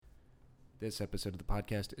This episode of the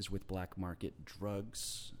podcast is with Black Market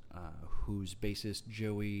Drugs, whose bassist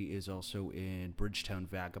Joey is also in Bridgetown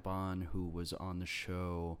Vagabond, who was on the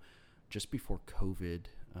show just before COVID,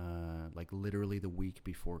 like literally the week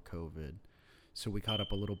before COVID. So we caught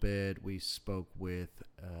up a little bit. We spoke with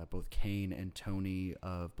both Kane and Tony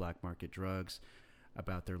of Black Market Drugs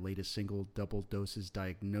about their latest single, Double Doses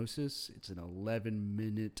Diagnosis. It's an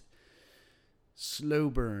 11-minute slow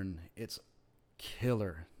burn. It's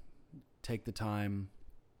killer. Take the time.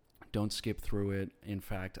 Don't skip through it. In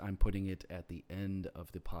fact, I'm putting it at the end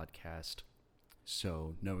of the podcast.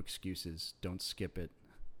 So no excuses. Don't skip it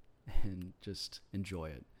and just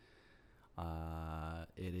enjoy it.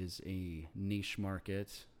 It is a niche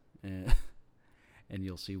market, and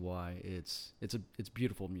you'll see why. It's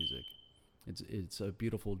beautiful music. It's a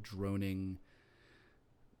beautiful droning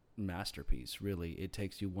masterpiece. Really, it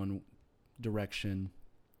takes you one direction,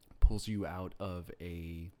 pulls you out of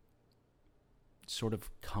a sort of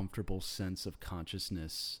comfortable sense of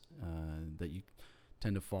consciousness that you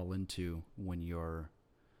tend to fall into when you're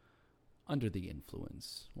under the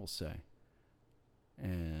influence, we'll say.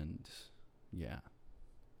 And yeah,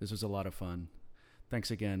 this was a lot of fun.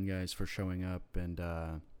 Thanks again, guys, for showing up and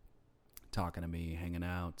talking to me, hanging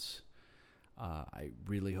out. I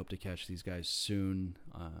really hope to catch these guys soon.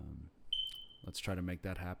 Let's try to make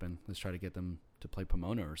that happen. Let's try to get them to play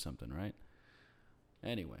Pomona or something, right?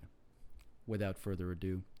 Anyway, without further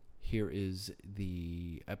ado, here is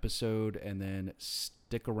the episode, and then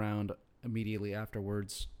stick around immediately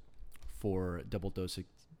afterwards for Double Doses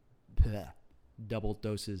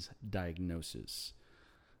Diagnosis.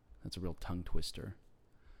 That's a real tongue twister.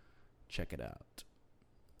 Check it out.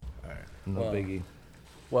 All right, biggie.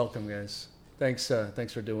 Welcome, guys. Thanks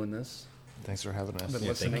for doing this. Thanks for having us. I've been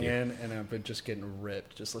listening in, and I've been just getting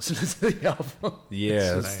ripped just listening to the album.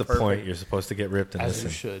 Yeah, that's the point. You're supposed to get ripped and As listen.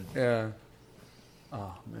 you should. Yeah.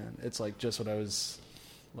 Oh, man. It's like just what I was,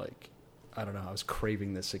 like, I don't know. I was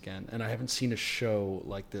craving this again. And I haven't seen a show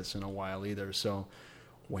like this in a while either. So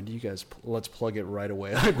when do you guys, let's plug it right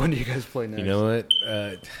away. Like, when do you guys play next? You know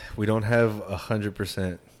what? We don't have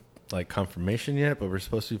 100% like confirmation yet, but we're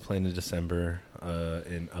supposed to be playing in December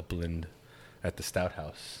in Upland at the Stout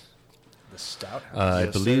House. The Stout House? I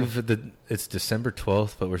believe that it's December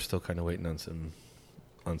 12th, but we're still kind of waiting on some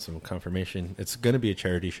confirmation. It's going to be a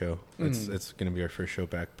charity show. It's going to be our first show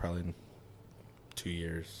back probably in 2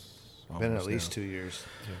 years. Been at least 2 years.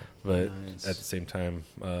 Yeah. But Nice. at the same time,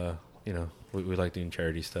 we like doing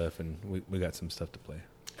charity stuff, and we got some stuff to play.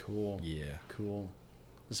 Cool. Yeah. Cool.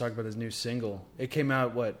 Let's talk about this new single. It came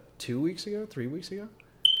out, 3 weeks ago?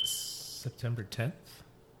 September 10th?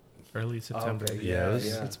 Early September. Okay. Yeah,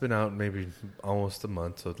 Yeah. it's been out maybe almost a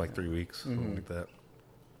month, so like 3 weeks, something like that.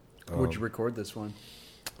 Where'd you record this one?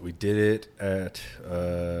 We did it at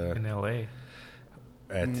In LA.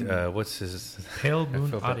 What's his Pale I Moon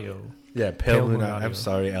feel bad. Audio. Yeah, Pale Moon. Audio. I'm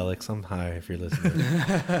sorry, Alex. I'm high if you're listening.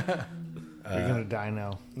 You're going to die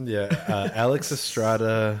now. Yeah, Alex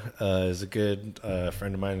Estrada is a good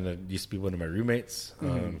friend of mine that used to be one of my roommates.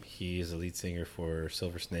 He is the lead singer for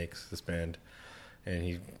Silver Snakes, this band, and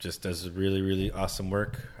he just does really, really awesome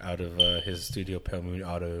work out of his studio, Pale Moon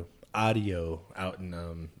Audio, out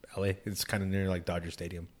in LA. It's kind of near like Dodger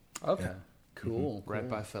Stadium. Okay. Yeah. Cool. Right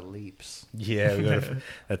by Philippe's. Yeah,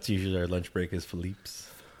 that's usually our lunch break is Philippe's.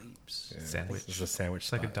 Yeah, Sandwich. It's a sandwich.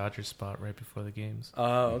 It's like a spot. Dodger spot right before the games.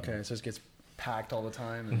 Oh, okay. So it gets packed all the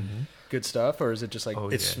time and good stuff, or is it just like... Oh,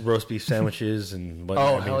 It's yeah. roast beef sandwiches and what? Oh,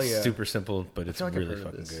 I mean, hell it's yeah. super simple, but it's feel like I've really heard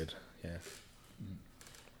of fucking this. good. Yeah.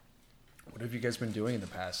 What have you guys been doing in the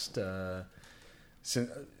past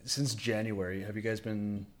since January? Have you guys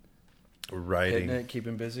been We're hitting writing. it,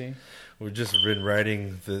 keeping busy? We've just been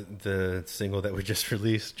writing the single that we just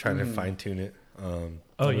released, trying to fine tune it.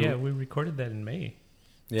 Yeah, we recorded that in May.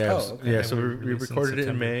 Yeah, Oh, okay. yeah. So And we we released in recorded it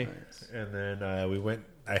in September. May, Nice. and then we went.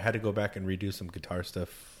 I had to go back and redo some guitar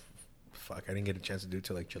stuff. Fuck, I didn't get a chance to do it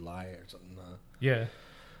till like July or something. Yeah.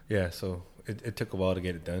 Yeah, so it took a while to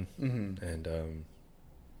get it done, and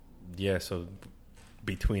yeah, so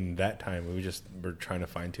between that time, we were trying to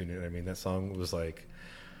fine tune it. I mean, that song was like,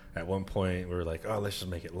 at one point we were like, oh, let's just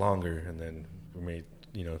make it longer, and then we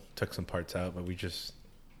took some parts out, but we just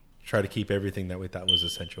try to keep everything that we thought was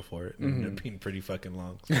essential for it, and it ended up being pretty fucking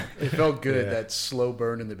long. So. It felt good, Yeah. that slow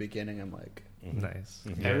burn in the beginning. I'm like... Nice.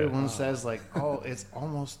 Mhm. Yeah. Everyone says, like, oh, it's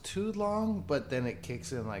almost too long, but then it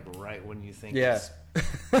kicks in, like, right when you think Yeah. it's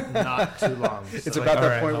not too long. It's So, about all that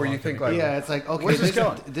right, point how where you long think can like... yeah, it's like, okay, Where's this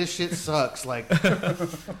going? this shit sucks, like,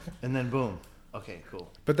 and then boom. Okay,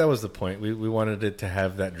 cool. But that was the point. We wanted it to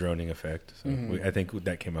have that droning effect. So I think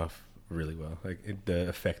that came off really well. Like the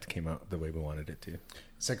effect came out the way we wanted it to.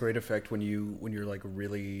 It's that great effect when you're like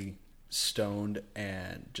really stoned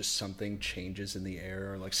and just something changes in the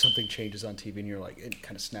air, or like something changes on TV, and you're like, it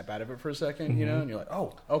kind of snap out of it for a second, you know, and you're like,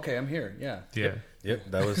 oh, okay, I'm here. Yeah. Yeah.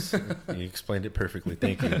 Yep, that was you explained it perfectly.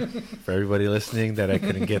 Thank you for everybody listening that I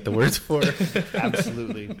couldn't get the words for.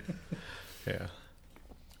 Absolutely. Yeah.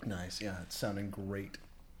 Nice. Yeah, it's sounding great.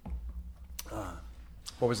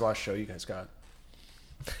 What was the last show you guys got?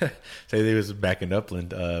 Say it was back in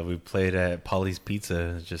Upland. We played at Polly's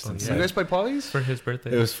Pizza just Oh, inside. You guys play Polly's? For his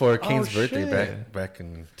birthday. It was for Kane's birthday shit. back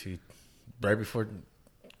in right before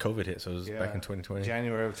COVID hit. So it was back in 2020.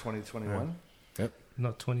 January of 2021. Yep.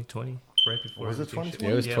 not 2020. Right before. Was it everything 2020?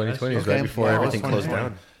 Yeah, it was Yeah, 2020. It was okay. right before Yeah, it was everything closed 2020.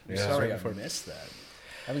 down. I'm Yeah, sorry, right I before. missed that.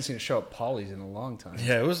 I haven't seen a show at Polly's in a long time.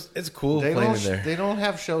 Yeah, it's cool They playing don't, in there. they don't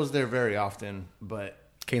have shows there very often, but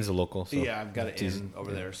Kane's a local. So yeah, I've got it's it easy. in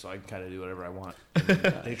over Yeah. there, so I can kind of do whatever I want.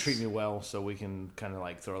 They treat me well, so we can kind of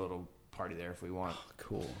like throw a little party there if we want.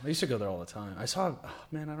 Cool. I used to go there all the time. I saw,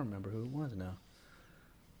 man, I don't remember who it was now.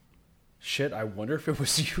 Shit, I wonder if it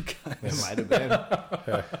was you It guys. might have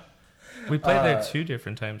been. We played there 2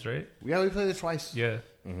 different times, right? Yeah, we played it twice. Yeah.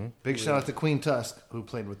 Mm-hmm. Big shout out to Queen Tusk who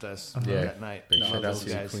played with us Yeah. that night. Big Love shout out those to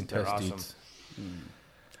guys. Queen They're Tusk awesome. dudes.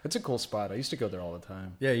 It's a cool spot. I used to go there all the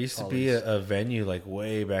time. Yeah, it used to be Polly's. a venue like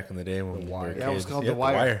way back in the day when The we Wire. were Yeah, it was kids. called Yep, The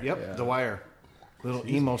Wire. Yep, Yeah. The Wire. Little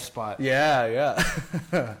emo spot. Yeah,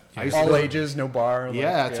 yeah. I used to All go- ages, no bar. like,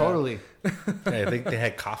 Yeah, totally. Yeah, I think they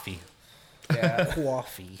had coffee. Yeah.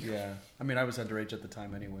 Coffee. Yeah. I mean, I was underage at the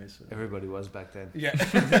time anyway. So. Everybody was back then. Yeah.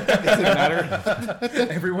 It didn't matter.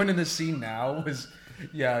 Everyone in the scene now was,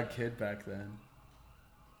 a kid back then.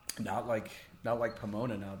 Not like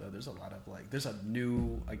Pomona now, though. There's a lot of there's a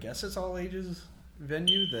new, I guess it's all ages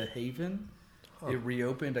venue, the Haven. It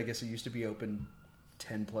reopened. I guess it used to be open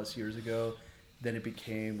 10 plus years ago. Then it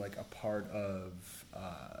became like a part of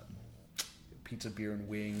Pizza, Beer, and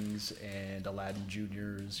Wings and Aladdin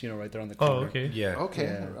Juniors, right there on the Oh, corner. okay. Yeah. Okay,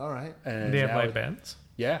 Yeah. all right. And They have now live it- bands.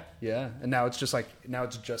 Yeah, yeah. And now it's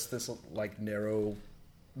just this like narrow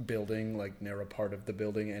building, like narrow part of the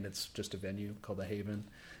building, and it's just a venue called the Haven.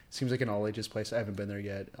 Seems like an all ages place. I haven't been there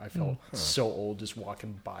yet. I felt so old just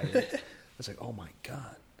walking by it. I was like, oh my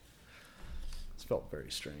god. This felt very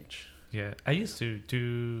strange. Yeah. I used to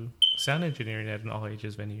do sound engineering at an all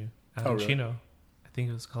ages venue out Oh, in really? Chino. I think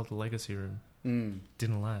it was called the Legacy Room.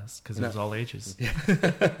 Didn't last because it No. was all ages. We'd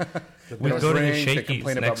We'd go to the drinks, they Shakey's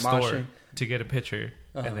complain about next door moshing. to get a picture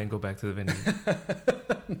and then go back to the venue.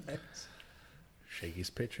 Shaggy's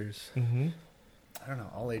pictures. Mm-hmm. I don't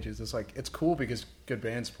know, all ages. It's cool because good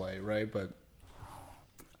bands play, right? But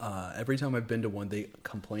every time I've been to one, they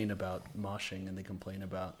complain about moshing and they complain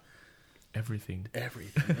about Everything.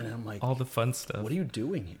 everything, and I'm like, All the fun stuff. what are you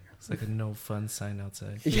doing here? It's like a no fun sign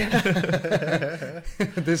outside. Yeah,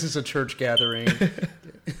 this is a church gathering.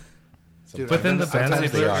 Dude, But I've been been the to- bands I've they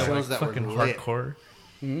been play to are shows like that were fucking lit. hardcore.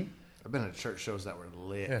 I've been to church shows that were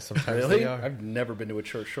lit. Yeah, sometimes Really? they are. I've never been to a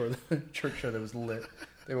church show that was lit.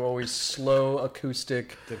 They were always slow,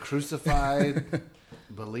 acoustic. The Crucified,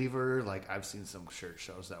 Believer, like I've seen some church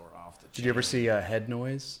shows that were off the chain. Did you ever see Head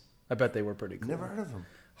Noise? I bet they were pretty cool. Never heard of them.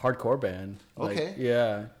 Hardcore band. Okay.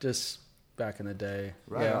 Yeah, just back in the day.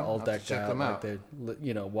 Right yeah, on. all I'll have to decked check out. them out. Like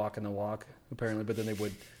they, walking the walk apparently. But then they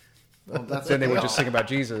would, Well, that's then they what would just all- sing about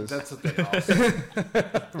Jesus. That's what they all say.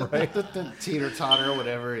 Right? Teeter totter,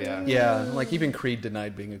 whatever, yeah. Yeah, like even Creed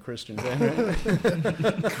denied being a Christian band.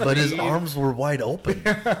 Right? But his arms were wide open.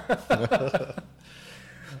 I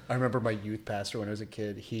remember my youth pastor when I was a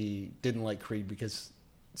kid. He didn't like Creed because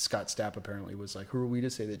Scott Stapp apparently was like, "Who are we to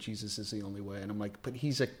say that Jesus is the only way?" And I'm like, "But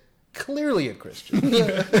he's clearly a Christian.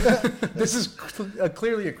 This is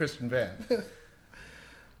clearly a Christian band."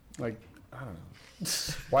 Like, I don't know.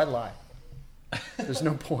 Why lie? There's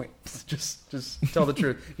no point. Just tell the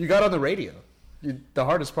truth. You got on the radio. The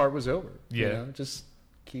hardest part was over. Yeah. Just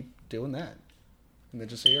keep doing that, and then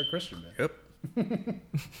just say you're a Christian band. Yep.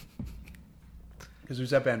 Because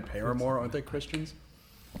there's that band Paramore, aren't they Christians?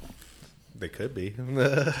 They could be.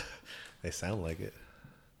 They sound like it.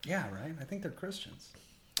 Yeah, right. I think they're Christians.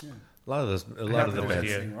 Yeah. A lot of I the don't know bands.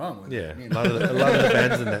 there's anything wrong with Yeah, it. I mean, a lot of the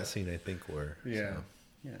bands in that scene, I think, were. yeah, so.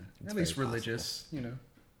 yeah. It's At least very religious, in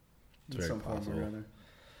very some form or possible. other.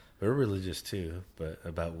 We're religious too, but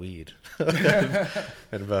about weed and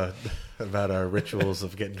about our rituals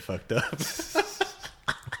of getting fucked up.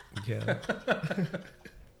 Yeah.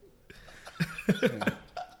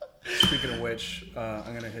 Speaking of which,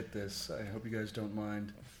 I'm gonna hit this. I hope you guys don't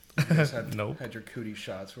mind. You guys had, Nope. had your cootie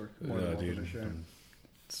shots. We're more No, than welcome dude, to share. I'm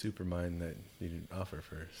super mind that you didn't offer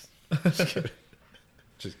first.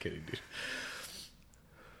 Just kidding, dude.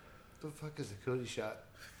 The fuck is a cootie shot?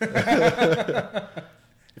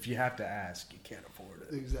 If you have to ask, you can't afford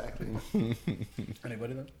it. Exactly.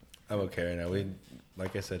 Anybody though? I'm okay right now. We,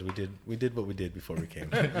 like I said, we did what we did before we came.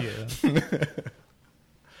 Yeah.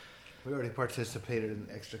 We already participated in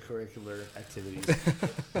extracurricular activities,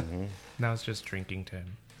 Mhm. Now it's just drinking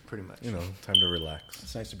time. pretty much. You know, time to relax.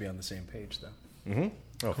 It's nice to be on the same page though. Mm-hmm.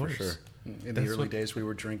 Oh, for course. sure. In the That's early what- days, we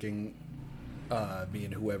were drinking. Me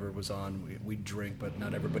and whoever was on, we'd drink, but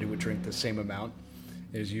not everybody would drink the same amount.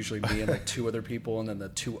 It was usually me and like two other people, and then the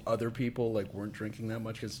two other people like weren't drinking that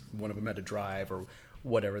much because one of them had to drive or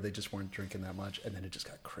whatever. They just weren't drinking that much, and then it just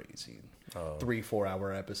got crazy. Oh. 3-4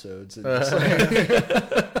 hour episodes. And just like,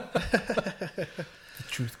 The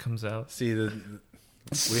truth comes out. See,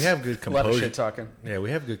 we have good a lot of composure. shit talking. Yeah,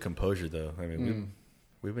 we have good composure though. I mean,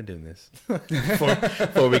 we've been doing this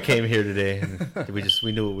before we came here today. And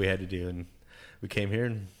we knew what we had to do, and we came here.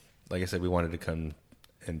 And like I said, we wanted to come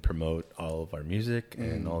and promote all of our music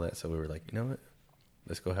and all that. So we were like, you know what?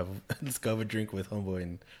 Let's go have a drink with Homeboy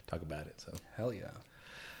and talk about it. So Hell yeah.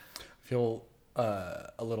 I feel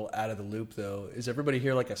a little out of the loop though. Is everybody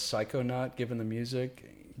here like a psychonaut given the music,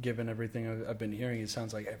 given everything I've been hearing? It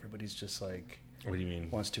sounds like everybody's just like what do you mean?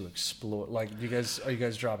 wants to explore. Like, are you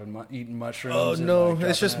guys dropping eating mushrooms? Oh and, no, like,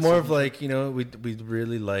 it's just dropping more of acid? like, you know, we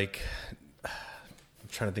really like. I'm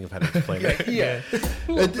trying to think of how to explain it. Yeah.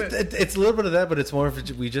 It's a little bit of that, but it's more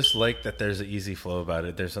of we just like that there's an easy flow about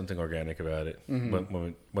it. There's something organic about it.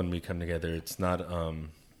 When we come together, it's not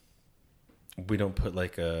we don't put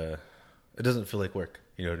like it doesn't feel like work.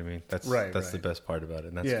 You know what I mean? That's Right. the best part about it.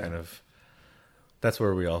 And that's Yeah. kind of that's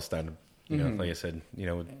where we all stand. You know, like I said, you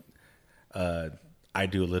know, I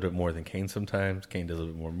do a little bit more than Kane sometimes. Kane does a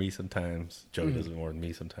little bit more than me sometimes. Joey does a bit more than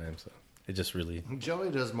me sometimes. So it just really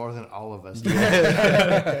Joey does more than all of us.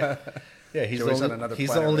 Yeah, he's Joey's the on only, another he's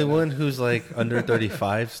the planet only right now. one who's like under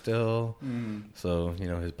 35 still. So, you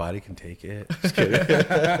know, his body can take it. Just kidding.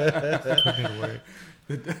 Putting it to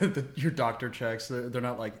work. Your doctor checks. They're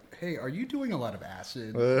not like, hey, are you doing a lot of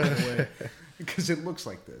acid? Because it looks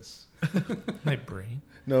like this. My brain.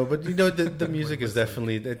 No, but you know, the music is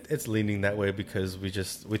definitely, it's leaning that way because we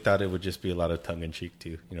thought it would just be a lot of tongue in cheek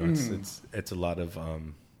too. You know, it's a lot of,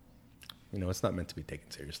 you know, it's not meant to be taken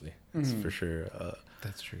seriously. It's for sure.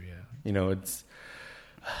 That's true, yeah. You know,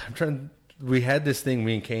 we had this thing,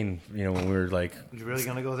 me and Kane, you know, when we were like, You really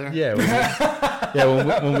gonna go there? yeah,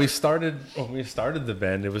 when we started the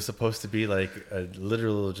band, it was supposed to be like a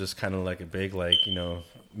literal, just kind of like a big, like, you know,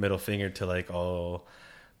 middle finger to like all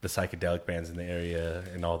the psychedelic bands in the area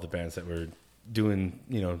and all the bands that were doing,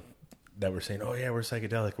 you know, that were saying, oh yeah, we're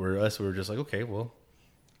psychedelic. We were just like, okay, well,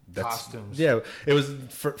 that's Costumes. Yeah, it was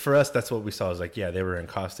for us. That's what we saw. It was like, yeah, they were in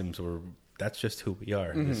costumes. That's just who we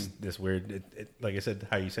are. This weird, like I said,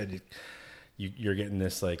 how you said it, you're getting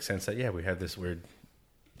this like sense that, yeah, we have this weird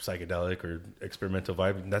psychedelic or experimental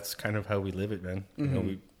vibe, and that's kind of how we live it, man. You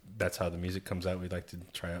know, that's how the music comes out. We like to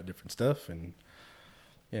try out different stuff, and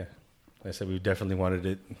yeah, like I said, we definitely wanted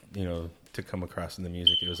it, you know, to come across in the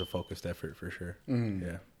music. It was a focused effort for sure.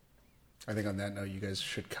 Yeah. I think on that note, you guys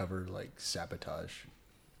should cover like Sabotage.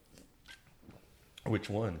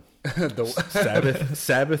 Which one? The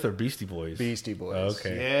Sabbath or Beastie Boys? Beastie Boys.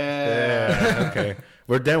 Okay. Yeah. Okay.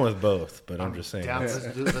 We're down with both, but I'm just saying. Down,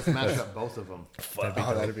 let's match up both of them.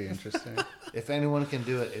 That'd be interesting. If anyone can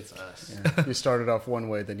do it, it's us. Yeah. You started off one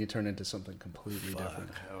way, then you turn into something completely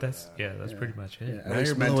different. That's pretty much it. Yeah, at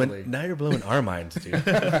least mentally. Now you're blowing our minds, dude.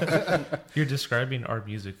 You're describing our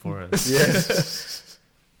music for us. Yes.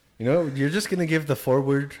 You know, you're just going to give the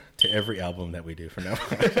foreword to every album that we do from now on.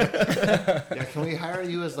 Yeah, can we hire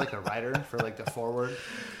you as like a writer for like the forward?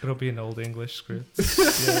 It'll be an old English script.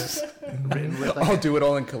 Written with like I'll do it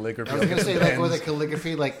all in calligraphy. I was gonna say like pens. with a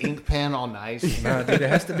calligraphy, like ink pen, all nice. Nah, dude, it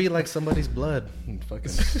has to be like somebody's blood.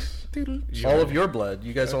 Fucking all of your blood.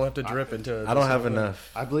 You guys all have to drip into. I don't have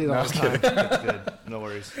enough. I bleed all the time. It's good. No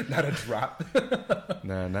worries. Not a drop.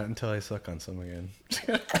 Nah, not until I suck on some again.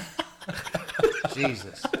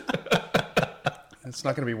 Jesus. It's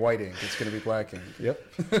not going to be white ink. It's going to be black ink. Yep.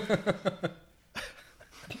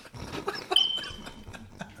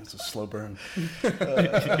 That's a slow burn.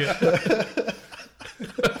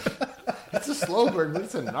 It's a slow burn, but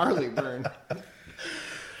it's a gnarly burn.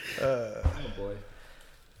 Oh boy.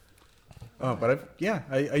 Oh, but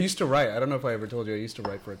I used to write. I don't know if I ever told you. I used to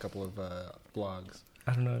write for a couple of blogs.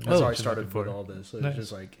 I don't know. That's how I started before. with all this. So Nice. It's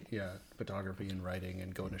just like photography and writing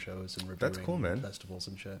and going to shows and reviewing That's cool, man. festivals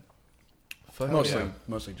and shit. Fuck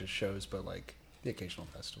Mostly just shows, but like the occasional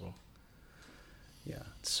festival. Yeah,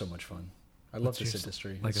 it's so much fun. I love What's this your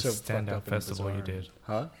industry. like It's a so fucked standout up and festival you bizarre. did?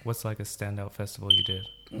 Huh? What's like a standout festival you did?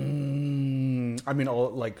 I mean, all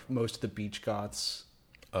like most of the beach goths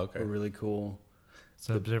Okay. were really cool. It's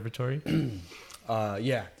an observatory.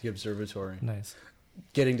 Yeah, the observatory. Nice.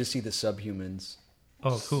 Getting to see the subhumans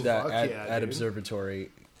Oh, cool. that Fuck at, yeah, at dude. observatory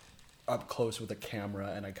up close with a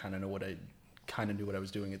camera, and I kind of knew what I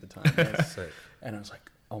was doing at the time. And, Sick. and I was like,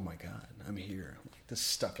 oh my god, I'm here. Like, this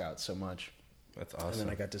stuck out so much. That's And awesome. then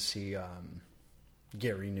I got to see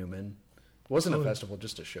Gary Newman. It wasn't Oh. a festival,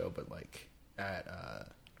 just a show, but like at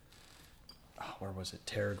where was it?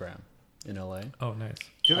 Terragram in LA. Oh, nice.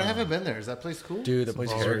 Dude, I haven't been there. Is that place cool? Dude, the place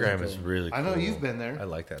is really Telegram cool. is really cool. I know you've been there. I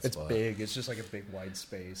like that It's spot. big. It's just like a big wide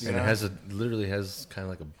space. And Yeah. it has literally has kind of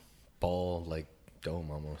like a ball like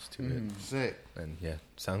dome almost to it. Sick. And yeah,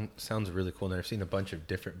 sounds really cool. And I've seen a bunch of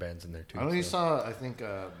different bands in there too. I know you so. saw, I think,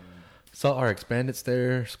 Saw RX Bandits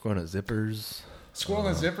there, Squirrel Nut Zippers. Squirrel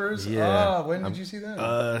and Zippers? Yeah. When did you see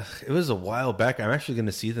that? It was a while back. I'm actually going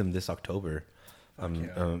to see them this October.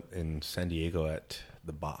 yeah. In San Diego at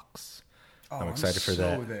the Box. Oh, I'm excited for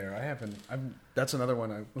that. There, I haven't. That's another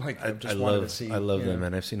one I like. I just I wanted love to see. I love yeah. them,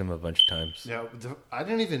 and I've seen them a bunch of times. yeah, I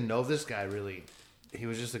didn't even know this guy really. He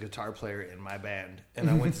was just a guitar player in my band. And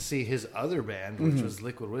I went to see his other band, which was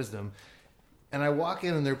Liquid Wisdom. And I walk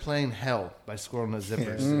in and they're playing Hell by Squirrel Nut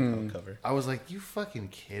Zippers. Cover. I was like, you fucking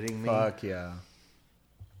kidding me? Fuck yeah,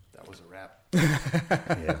 That was a rap.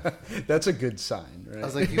 Yeah. that's a good sign, right? I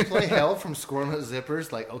was like, you play Hell from Squirrel Nut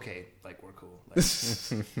Zippers? Like, okay, like we're cool. Like,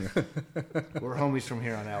 we're homies from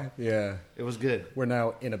here on out. yeah, It was good. we're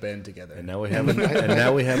now in a band together. And now we have an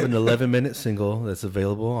 11-minute single that's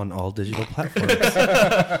available on all digital platforms.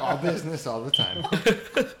 All business all the time.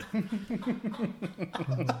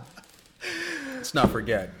 Let's not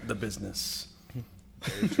forget the business.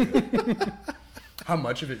 How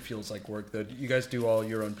much of it feels like work, though? You guys do all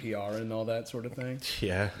your own PR and all that sort of thing?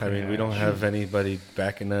 Yeah, I mean, we don't have anybody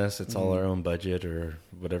backing us. It's all our own budget or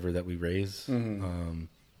whatever that we raise.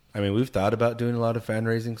 I mean, we've thought about doing a lot of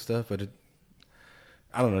fundraising stuff, but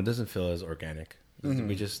I don't know, it doesn't feel as organic.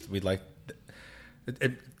 We like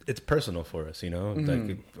it's personal for us, you know.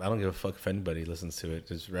 Like, I don't give a fuck if anybody listens to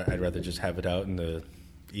it. I'd rather just have it out in the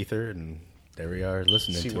ether, and there we are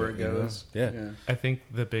listening See to where it. it you know? goes. Yeah. I think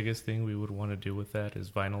the biggest thing we would want to do with that is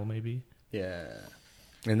vinyl, maybe. Yeah.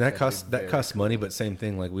 And that That'd be very costs money, but same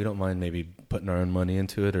thing. Like, we don't mind maybe putting our own money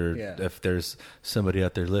into it, or Yeah. if there's somebody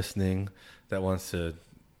out there listening that wants to,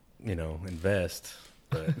 you know, invest.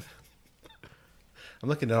 But I'm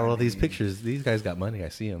looking at all these pictures. These guys got money. I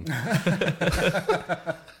see them.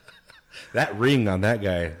 That ring on that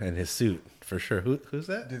guy and his suit for sure. Who's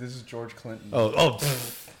that? Dude, this is George Clinton. Oh,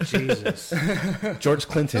 Jesus. George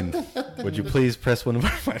Clinton. Would you please press one of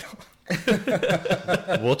our final?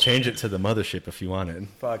 We'll change it to the mothership if you want it.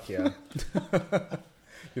 Fuck yeah.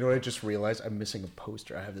 You know what I just realized? I'm missing a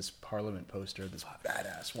poster. I have this Parliament poster, this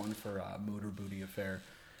badass one for Motor Booty Affair.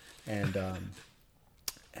 And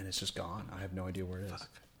it's just gone. I have no idea where it is.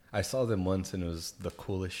 I saw them once and it was the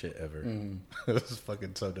coolest shit ever. It was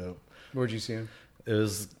fucking so dope. Where'd you see him? It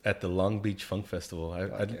was at the Long Beach Funk Festival. I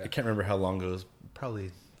yeah. can't remember how long ago. It was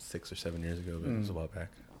probably 6 or 7 years ago, but it was a while back.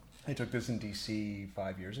 I took this in DC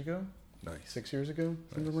 5 years ago, Nice. 6 years ago,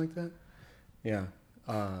 something like that. Yeah.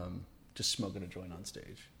 Just smoking a joint on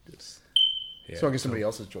stage. Just Yeah. smoking somebody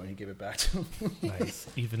else's joint. He gave it back to him. Nice.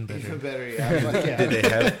 Even better. Even better, yeah. Like, yeah.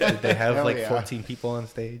 Did they have Hell like yeah. 14 people on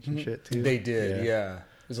stage and shit too? They did, yeah.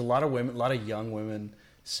 There's a lot of women, a lot of young women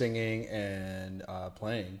singing and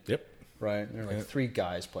playing. Yep. Right? There were like Yeah. 3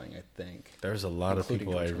 guys playing, I think. There's a lot of Including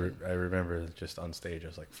people George I remember just on stage. I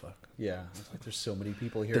was like, fuck. Yeah. I was like, there's so many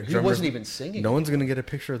people here. The He drummer- wasn't even singing. No one's going to get a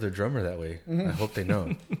picture of their drummer that way. I hope they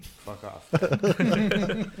know. Fuck off.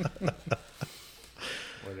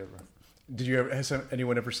 Whatever. Did you ever, has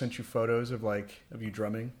anyone ever sent you photos of you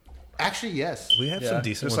drumming? Actually, yes. We have Yeah. some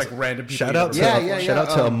decent Just ones. like random people. Shout you out to never- Yeah, shout out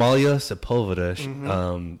to yeah, Amalia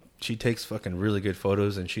Sepulveda. She takes fucking really good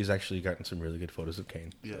photos, and she's actually gotten some really good photos of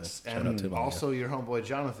Kane. Yes. So, shout out to And Amalia. also your homeboy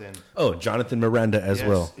Jonathan. Oh, Jonathan Miranda as Yes,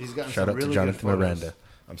 well. he's gotten Shout some out really to good Jonathan photos. Miranda.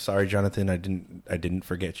 I'm sorry, Jonathan. I didn't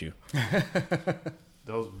forget you.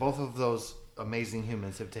 Both of those amazing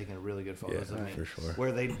humans have taken really good photos Yeah, of me. for sure.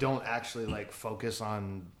 Where they don't actually like focus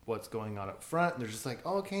on what's going on up front. They're just like,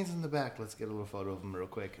 oh, Kane's in the back. Let's get a little photo of him real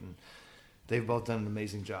quick. And they've both done an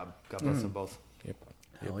amazing job. God bless them both. Yep.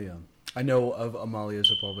 Hell yeah. I know of Amalia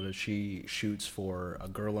Sepulveda. She shoots for a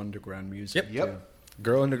Girl Underground Music. Yep. Yep. too.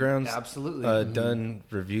 Girl Underground's Absolutely. done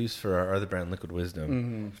reviews for our other brand, Liquid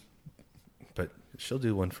Wisdom. But she'll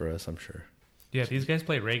do one for us, I'm sure. Yeah, these guys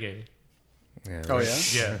play reggae. Yeah, Oh, we're-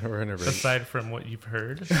 yeah? Yeah. we're in a race. Aside from what you've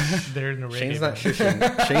heard, they're in a reggae Shane's not band.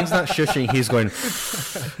 shushing. Shane's not shushing. He's going.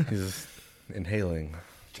 He's inhaling.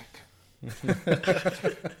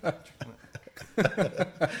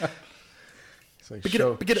 It's like Pick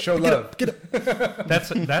show, it up, show pick it love. up, pick it up.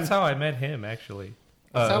 That's how I met him actually.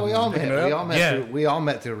 That's how we all met. picking it We up? all met. Yeah. We all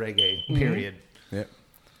met through reggae. Period. Yeah,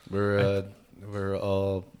 we're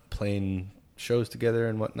all playing shows together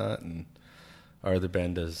and whatnot, and our other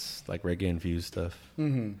band does like reggae infused stuff.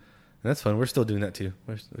 Mm-hmm. And that's fun. We're still doing that too.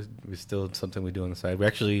 We're still something we do on the side. We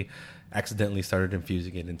actually accidentally started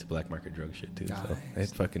infusing it into black market drug shit too. So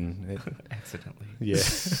Nice. Accidentally. yeah.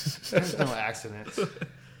 There's no accidents.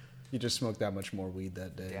 You just smoked that much more weed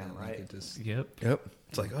that day. Damn and, right. It just, Yep. Yep.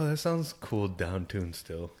 It's like, oh, that sounds cool down tune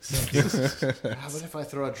still. How about if I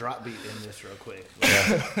throw a drop beat in this real quick?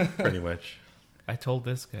 Yeah, pretty much. I told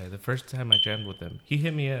this guy the first time I jammed with him. He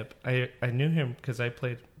hit me up. I knew him because I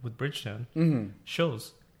played with Bridgetown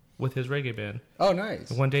shows with his reggae band. oh,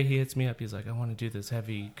 nice. And one day he hits me up. He's like, I want to do this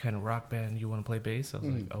heavy kind of rock band. You want to play bass? I was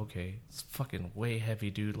like, okay. It's fucking way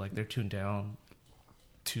heavy, dude. Like they're tuned down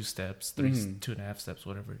 2 steps, 2.5 steps,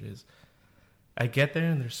 whatever it is. I get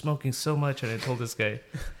there and they're smoking so much. And I told this guy,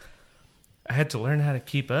 I had to learn how to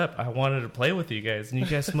keep up. I wanted to play with you guys, and you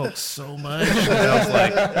guys smoke so much. And I was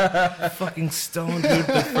like, fucking stoned, dude.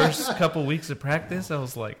 The first couple weeks of practice, I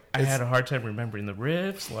was like, I had a hard time remembering the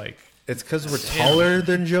riffs. Like, It's because we're taller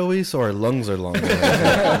than Joey, so our lungs are longer.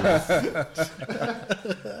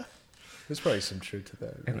 There's probably some truth to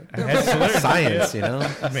that. and I had to learn. Science, you know?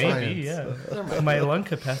 Maybe, Science. yeah. My lung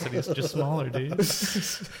capacity is just smaller, dude.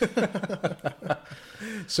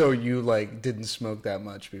 So you like didn't smoke that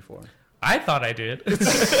much before? I thought I did.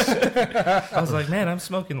 I was like, man, I'm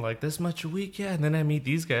smoking like this much a week, yeah. And then I meet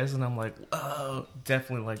these guys, and I'm like, oh,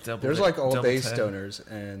 definitely like double. There's like all double day 10. stoners,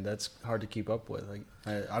 and that's hard to keep up with. Like,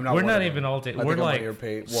 I'm not. We're one not of them. even all day. I think We're I'm on like your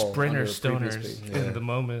sprinter on your previous stoners page. in the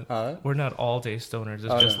moment. Huh? We're not all day stoners. It's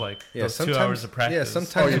Oh, just no. like Yeah, those 2 sometimes- hours of practice. Yeah, Oh,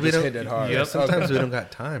 sometimes you we just don't. hit it hard. Yeah, Yep. sometimes Okay. we don't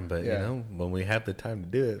got time, but Yeah. you know, when we have the time to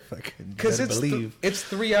do it, fucking Because better believe. it's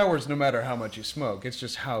 3 hours no matter how much you smoke. It's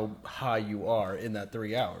just how high you are in that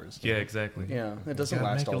 3 hours. Yeah, exactly. Yeah, it doesn't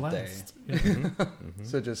Gotta last make it all day. last. Yeah.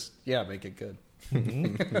 So just make it good.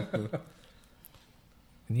 And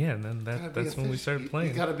yeah, and then that's when we started You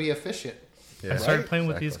playing. got to be efficient. Yeah, I started Right? playing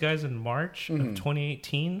with Exactly. these guys in March of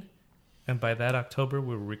 2018, and by that October,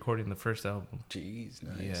 we were recording the first album. Jeez,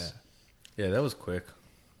 nice. Yeah, that was quick.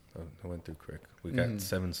 I went through quick. We got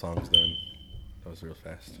 7 songs done. That was real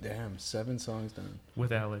fast. Damn, 7 songs done.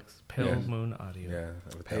 With Alex, Pale Yeah. Moon Audio. Yeah,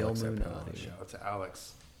 with Pale Alex Moon Epel. Audio. Shout out to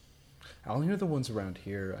Alex. I only hear the ones around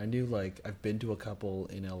here. I knew I've been to a couple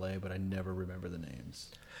in LA, but I never remember the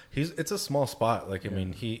names. It's a small spot. Like I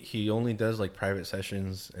mean, he only does like private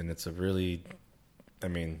sessions, and it's a really, I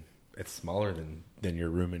mean, it's smaller than your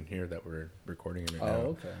room in here that we're recording in right now.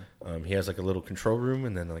 Oh, okay. He has like a little control room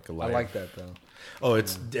and then like a I live. like that though. Oh, it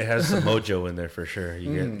has some mojo in there for sure.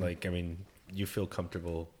 You get like, I mean, you feel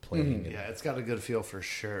comfortable playing. Yeah, it's got a good feel for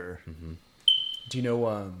sure. Do you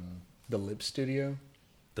know the Lip Studio?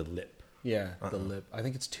 The lip. Yeah, the Lip. I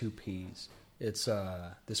think it's 2 P's. It's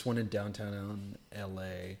this one in downtown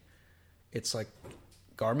LA. It's like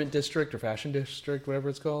Garment District or Fashion District, whatever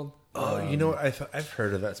it's called. Oh, you know, I've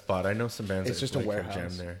heard of that spot. I know some bands. It's that, just a like, have warehouse.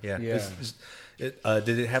 jammed there. Yeah. Yeah.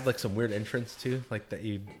 Did it have like some weird entrance too? Like that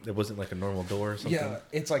it wasn't like a normal door or something? Yeah,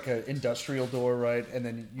 it's like an industrial door, right? And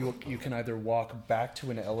then you can either walk back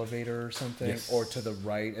to an elevator or something, Yes. or to the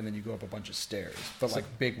right, and then you go up a bunch of stairs, but like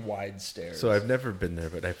big, wide stairs. So I've never been there,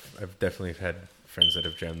 but I've definitely had friends that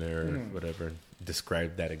have jammed there or whatever and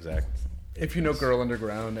described that exact. if you know entrance. Girl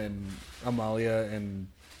Underground and Amalia, and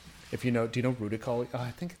if you know, do you know Rudicul? Oh, I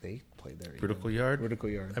think they played there. even. Ruticle Yard?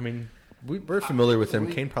 Ruticle Yard. I mean, we're familiar with them.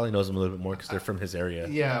 we- Kane probably knows them a little bit more because they're from his area.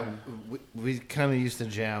 Yeah, we kind of used to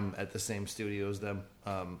jam at the same studio as them.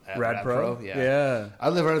 At Rad Pro? Yeah. Yeah. I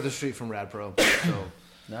live right up the street from Rad Pro, so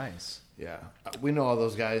Nice. yeah, we know all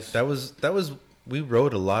those guys. That was we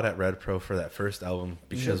wrote a lot at Red Pro for that first album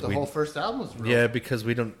because the we whole first album was real. yeah because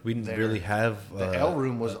we didn't There. really have The L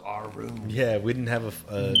room was our room. yeah we didn't have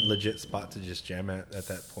a legit spot to just jam at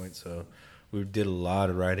that point, so we did a lot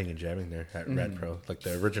of writing and jamming there at Rad Pro, like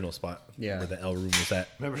the original spot Yeah. where the L room was at.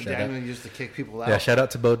 Remember Shout Daniel used to kick people out. out? Yeah, shout out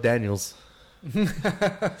to Bo Daniels.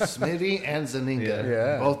 Smitty and Zaninga.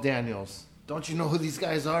 Yeah. Both Daniels. Don't you know who these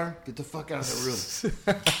guys are? Get the fuck out of the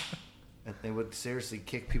room. And they would seriously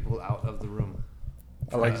kick people out of the room.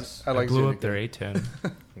 I like. Nice. I blew Zunica. up their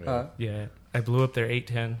 810. Huh? Yeah, I blew up their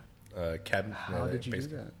 810. Cabin. How did you do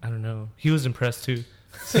that? I don't know. He was impressed too.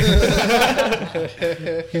 He's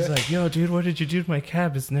like, "Yo, dude, what did you do to my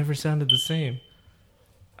cab? It's never sounded the same."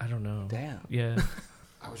 I don't know. Damn. Yeah.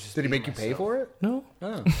 I was just Did he being make you pay myself. for it? No.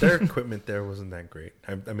 Oh. Their equipment there wasn't that great.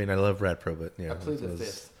 I mean, I love Rad Pro, but yeah, I played it the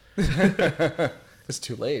was- fifth. It's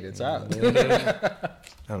too late. It's out. I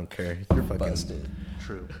don't care. You're fucking Busted.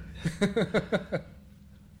 True.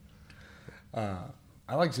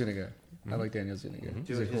 I like Zuniga. I like Daniel Zuniga. He's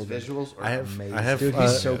Dude, a cool his dude. visuals are I have. amazing. I have. Dude,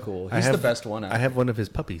 he's so cool. I He's have- the best one out. I have one of his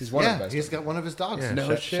puppies. He's one of Yeah, the best. he's got one of his dogs. Yeah,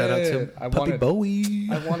 No shout out to shit. I Puppy wanted- Bowie.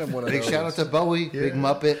 I wanted one of Big those. shout out to Bowie, Big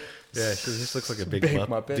Muppet. Yeah, she just looks like a big, Big Muppet.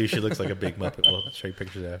 Muppet. Dude, she looks like a big Muppet. We'll show you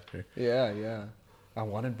pictures after. Yeah, yeah. I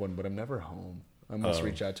wanted one, but I'm never home. I must Oh.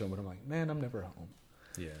 reach out to him, but I'm like, man, I'm never home.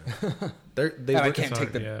 Yeah, they And I were can't sorry,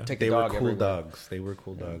 take the yeah. take they the were dog cool everywhere. dogs. They were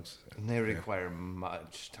cool dogs. And they require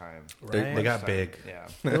much time. They Much got time. big. Yeah.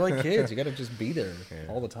 They're like kids. You got to just be there Yeah.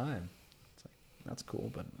 all the time. It's like, that's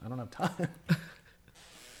cool, but I don't have time.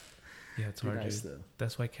 Yeah, it's Be hard, nice, dude. though.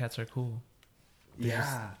 That's why cats are cool.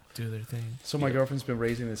 Yeah. Do their thing. So my girlfriend's been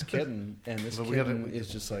raising this kitten, and this But kitten we is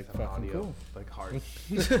just like an fucking audio, cool. like hard.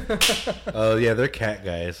 Oh yeah, they're cat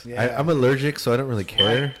guys. Yeah. I'm allergic, so I don't really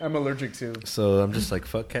care. I'm allergic to. So I'm just like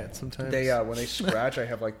fuck cats sometimes. They when they scratch, I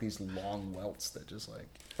have like these long welts that just like.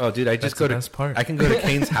 Oh, dude, I just That's go the to. best part. I can go to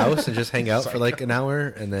Kane's house and just hang out for like an hour,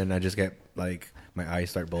 and then I just get like my eyes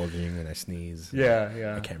start bulging and I sneeze.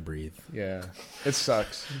 Yeah. I can't breathe. Yeah, it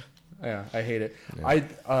sucks. Yeah, I hate it. Yeah.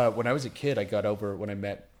 I when I was a kid, I got over when I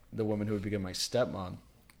met the woman who would become my stepmom.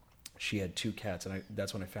 She had 2 cats, and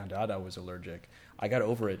that's when I found out I was allergic. I got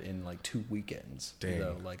over it in like 2 weekends. Dang.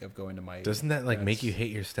 Though, like of going to my. Doesn't that like make dad's- you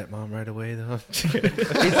hate your stepmom right away though? It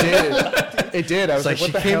did. It did. I was It's like what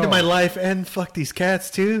she the came hell? to my life and fuck these cats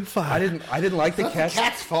too. Fuck. I didn't like the That's cats. the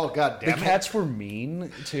cat's fault. God The damn it. cats were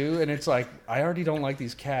mean too, and it's like I already don't like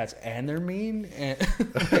these cats, and they're mean, and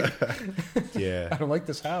I Yeah. don't like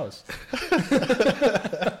this house.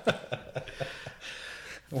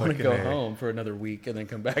 I want to Fucking go A. home for another week and then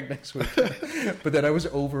come back next week. But then I was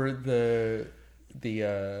over the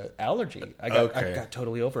allergy. I Okay. got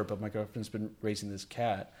totally over it. But my girlfriend's been raising this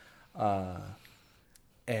cat,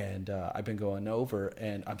 and I've been going over,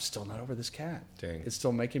 and I'm still not over this cat. Dang. It's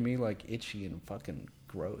still making me like itchy and fucking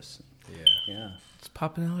gross. Yeah. Yeah. Just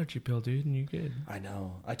pop an allergy pill, dude, and you're good. I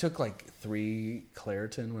know. I took like 3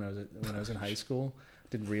 Claritin when I was in high school.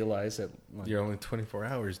 Didn't realize that. Like, You're only 24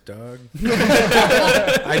 hours, dog.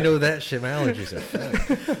 I know that shit. My allergies are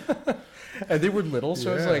fucked. and they were little,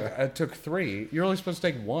 so it's Yeah. like I took 3. You're only supposed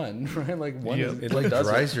to take 1, right? Like 1. Yeah. is- It like does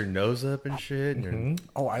dries your nose up and shit. And Mhm.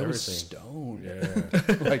 Oh, I was everything. stoned.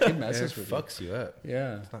 Yeah. Like it it messes with fucks you up. you.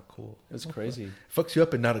 Yeah, It's not cool. it's crazy. Fucks you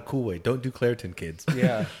up in not a cool way. Don't do Claritin, kids.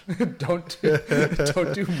 Yeah, don't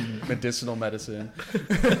do medicinal medicine.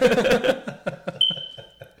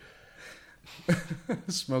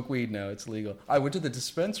 Smoke weed now; it's legal. I went to the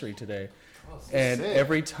dispensary today, and sick.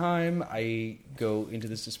 every time I go into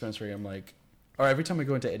this dispensary, I'm like, or every time I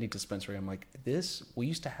go into any dispensary, I'm like, this. We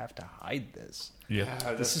used to have to hide this. Yeah.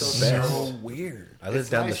 Yeah, This that's is so so terrible. weird. I live It's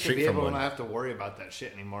down nice the to street be from able one. to not have to worry about that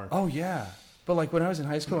shit anymore. Oh yeah, but like when I was in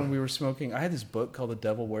high school and we were smoking, I had this book called The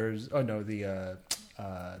Devil Wears. Oh no, the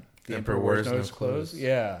Emperor Wears No Clothes.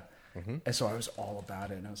 Yeah, and so I was all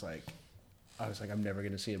about it, and I was like, I'm never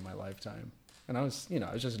going to see it in my lifetime. And I was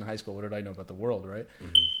just in high school. What did I know about the world, right?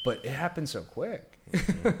 But it happened so quick.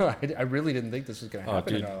 I really didn't think this was going to Oh,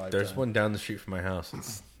 happen dude, in our lifetime. there's one down the street from my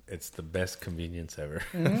house. It's the best convenience ever.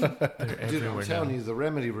 They're Dude, everywhere I'm telling now. you, the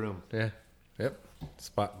Remedy Room. Yeah. Yep.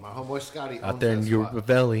 Spot My homeboy Scotty owns out there in that Yorba spot.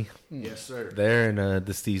 Valley. Yes, sir. There in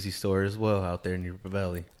the Steezy store as well. Out there in Yorba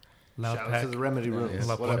Valley. Loud Shout out pack. to the Remedy Room. Yeah.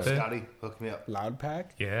 What La up, Puente. Scotty? Hook me up. Loud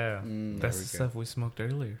Pack. Yeah. That's we the go. stuff we smoked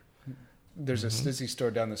earlier. There's a Stizzy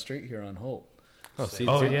store down the street here on Holt. Oh, see,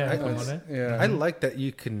 Oh, dude, yeah. I, you know that? Yeah, I like that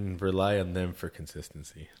you can rely on them for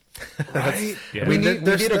consistency. right. Yeah. We I mean, need, we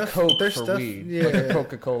their need a stuff- Coke their for stuff- weed, yeah. like a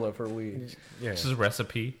Coca-Cola for weed. Yeah. This is a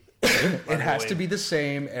recipe. It has to be the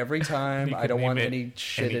same every time. You I could don't want name it any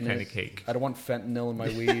shit any in kind it. of cake. I don't want fentanyl in my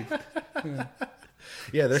weed.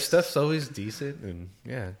 Yeah, their stuff's always decent, and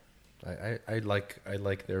yeah, I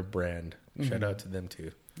like their brand. Shout out to them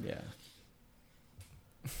too. Yeah.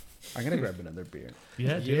 I'm gonna grab another beer.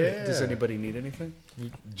 Yeah, do it. Does anybody need anything?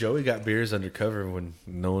 Joey got beers undercover when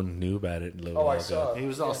no one knew about it a little while ago. He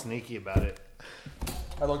was all sneaky about it.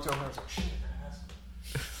 I looked over and I was like, shit.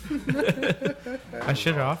 I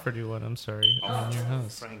should have offered you one. I'm sorry. I'm in your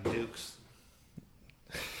house. Frank Dukes.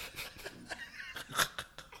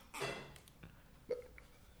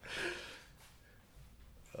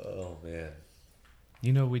 Oh man,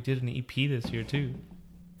 You know, we did an EP this year too.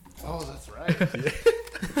 Oh, that's right. I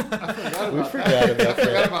forgot about that. I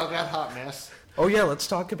forgot about that hot mess. Oh yeah, let's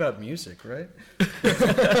talk about music, right?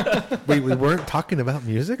 Wait, we weren't talking about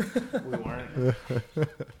music? We weren't.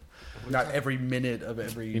 Not every minute of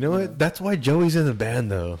every. You know what? That's why Joey's in the band,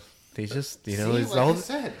 though. He's just, you know, See, he's like all I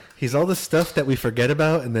said. he's all the stuff that we forget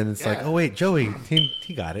about, and then it's like, Yeah. oh wait, Joey,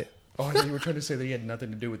 he got it. Oh, I thought you were trying to say that he had nothing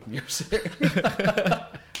to do with music.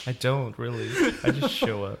 I don't really. I just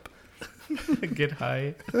show up, get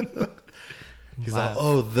high. He's laugh. like,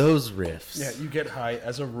 oh, those riffs. Yeah, you get high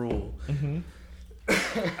as a rule.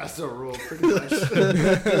 That's a rule, pretty much.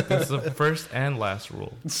 That's the first and last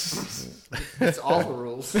rule. That's all the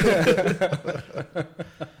rules.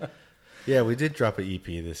 Yeah, we did drop an EP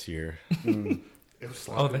this year. It was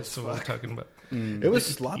sloppy Oh, that's as what we're fuck. talking about. It was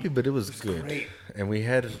sloppy, but it was good, great. and we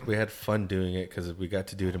had fun doing it because we got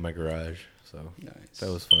to do it in my garage. So Nice.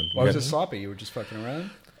 that was fun. Why We was got- it sloppy? You were just fucking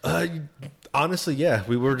around. Honestly, yeah,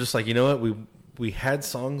 we were just like, you know what, we had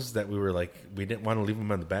songs that we were like, we didn't want to leave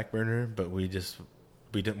them on the back burner, but we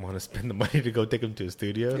didn't want to spend the money to go take them to a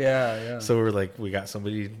studio. Yeah. So we were like, we got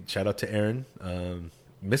somebody. Shout out to Aaron.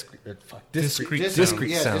 Discrete Discrete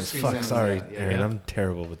Sounds. sounds. Yeah, Fuck, Discrete sorry, Sounds, yeah. Aaron. Yeah. I'm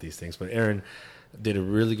terrible with these things, but Aaron did a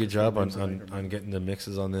really good job on getting the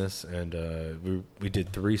mixes on this, and we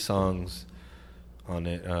did 3 songs on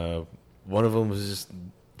it. One of them was just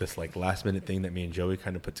this like last minute thing that me and Joey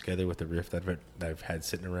kind of put together with the riff that I've had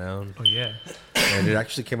sitting around, Oh yeah. and it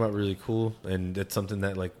actually came out really cool. And it's something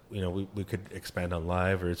that, like, you know, we could expand on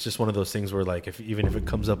live, or it's just one of those things where, like, even if it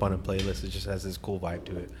comes up on a playlist, it just has this cool vibe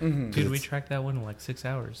to it. Dude, we tracked that one in like 6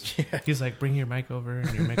 hours. He's like, bring your mic over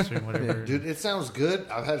and your mixer and whatever. Dude, it sounds good.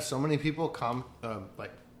 I've had so many people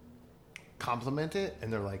compliment it,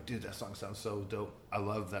 and they're like, "Dude, that song sounds so dope. I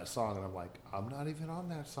love that song." And I'm like, "I'm not even on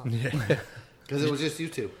that song because it was just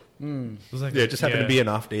YouTube." It was like, Yeah, it just happened to be an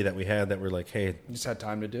off day that we had that we're like, hey. You just had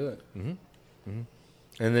time to do it. And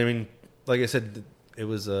I mean, like I said, it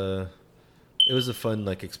was a fun,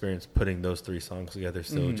 like, experience putting those 3 songs together.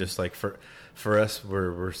 So just like for us,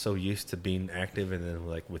 we're so used to being active, and then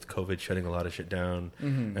like with COVID shutting a lot of shit down,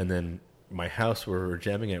 and then my house where we're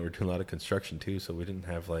jamming at, we're doing a lot of construction too, so we didn't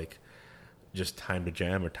have like just time to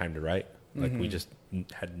jam or time to write. Like we just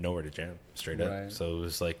had nowhere to jam straight up. Right. So it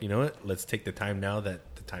was like, you know what? Let's take the time now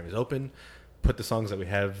that the time is open. Put the songs that we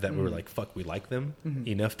have that we were like, fuck, we like them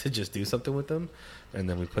enough to just do something with them, and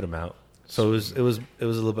then we put them out. So it was a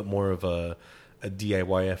little bit more of a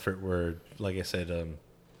DIY effort where, like I said,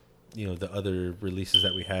 you know, the other releases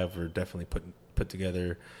that we have were definitely put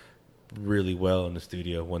together really well in the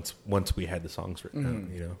studio once we had the songs written out,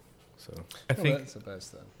 you know. So I think that's the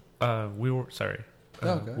best then. we were sorry.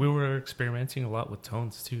 Okay. We were experimenting a lot with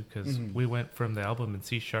tones too, because we went from the album in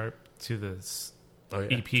C sharp to this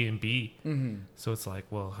EP in B. So it's like,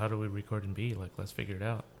 well, how do we record in B? Like, let's figure it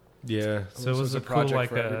out. yeah. So it was it's a cool, like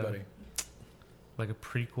for everybody. like a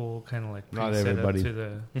prequel, kind of like Not pre-setup everybody. to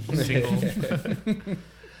the single.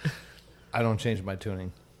 I don't change my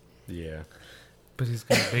tuning. Yeah. But he's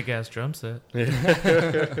got a big ass drum set.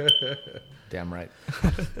 Damn right.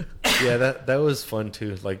 Yeah, that was fun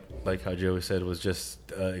too. Like how Joey said, was just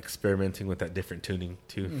experimenting with that different tuning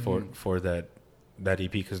too for that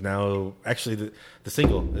EP, because now actually the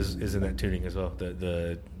single is in that tuning as well.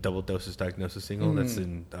 The double doses diagnosis single that's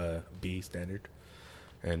in B standard,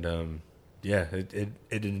 and yeah,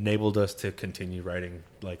 it enabled us to continue writing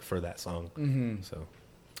like for that song. So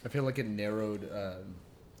I feel like it narrowed.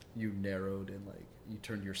 You narrowed and like you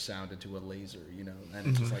turned your sound into a laser, you know, and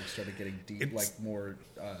it just like started getting deep, It's- like more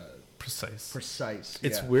Precise. precise.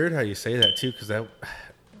 it's yeah. weird how you say that too, because that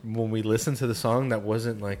when we listened to the song, that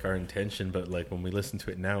wasn't like our intention, but like when we listen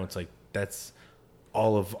to it now, it's like that's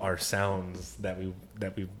all of our sounds that we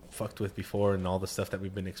fucked with before, and all the stuff that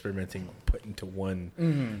we've been experimenting put into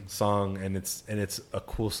one song, and it's a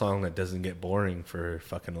cool song that doesn't get boring for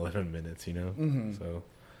fucking 11 minutes, you know. So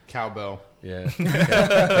Cowbell. yeah,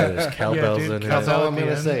 there's cowbells dude, in That's it. all I'm at the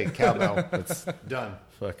gonna end. say. Cowbell. It's Done.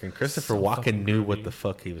 fucking Christopher So Walken fucking knew groovy. what the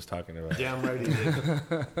fuck he was talking about. Damn right he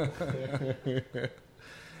did.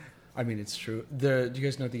 I mean, it's true. Do you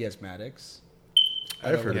guys know the Asthmatics?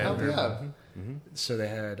 I've heard Oh, of it. yeah. So they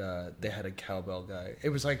had a cowbell guy. It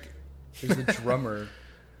was like it was the drummer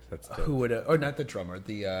That's dope. who would or not the drummer,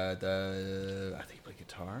 the I think he played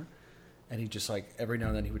guitar, and he just like every now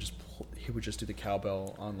and then he would just do the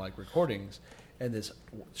cowbell on like recordings. And this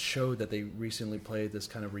show that they recently played, this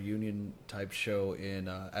kind of reunion type show in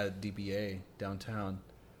at DBA downtown,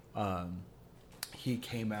 he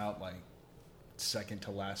came out like second to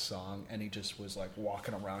last song, and he just was like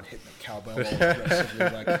walking around hitting the cowbell all aggressively,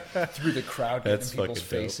 like through the crowd, That's getting people's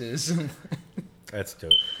fucking dope. faces. That's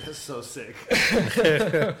dope. That's so sick.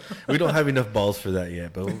 We don't have enough balls for that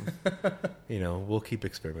yet, but we'll keep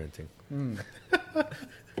experimenting. We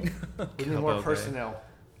need more personnel.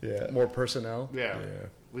 Yeah. More personnel. Yeah.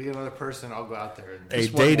 We get another person, I'll go out there. And Hey,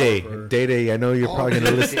 Just one more Day, I know you're probably going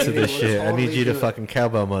to listen to this Day-Day, shit. I need totally you to do it. fucking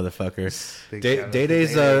cowbell, motherfucker. Big shout out to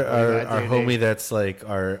Day-Day's Day-Day. our We got Day-Day. homie that's like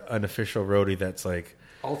our unofficial roadie that's like,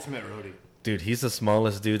 Ultimate roadie. dude, he's the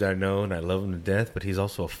smallest dude I know, and I love him to death, but he's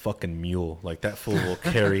also a fucking mule. Like, that fool will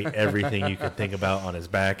carry everything you could think about on his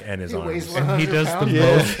back and his He weighs arms. 100 And he does the pounds,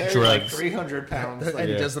 most carries drugs. Like 300 pounds. And Like,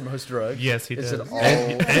 he does the most drugs. Yes, he Is does. it all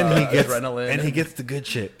And he gets adrenaline? and he gets the good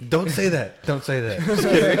shit. Don't say that. Don't say that.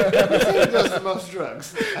 he does the most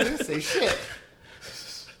drugs. I didn't say shit.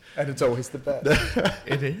 And it's always the best.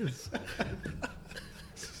 It is.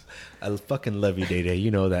 I fucking love you, Day. You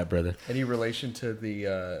know that, brother. Any relation to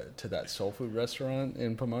the to that soul food restaurant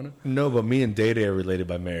in Pomona? No, but me and Day are related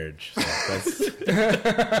by marriage. So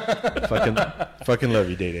that's fucking love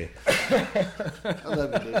you, Day. I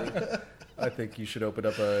love you, baby. I think you should open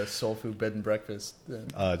up a soul food bed and breakfast.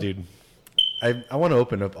 Dude, I want to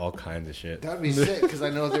open up all kinds of shit. That'd be sick because I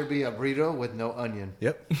know there'd be a burrito with no onion.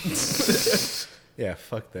 Yep. Yeah,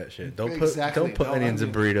 fuck that shit. Don't Exactly, put no onions in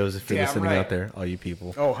onion. burritos if you're Damn listening right. out there, all you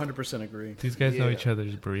people. Oh, 100% agree. These guys know Yeah. each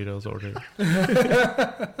other's burritos order.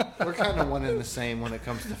 We're kind of one and the same when it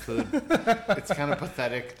comes to food. It's kind of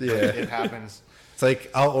pathetic. But Yeah. it happens. It's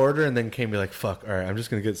like I'll order and then Kane be like, "Fuck, all right, I'm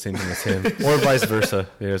just gonna get the same thing as him," or vice versa.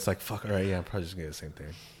 It's like, "Fuck, all right, yeah, I'm probably just gonna get the same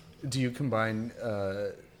thing." Do you combine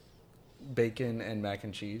bacon and mac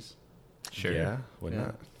and cheese? Sure. Yeah, why Yeah.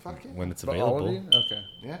 not? Fuck yeah. When it's But all of available. you? Okay.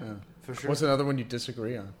 Yeah, for sure. What's another one you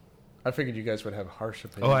disagree on? I figured you guys would have harsh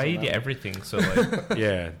opinions. Oh, I on eat that. everything. So like,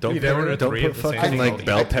 Yeah, don't You'd order don't three put of the same fucking thing, like I'll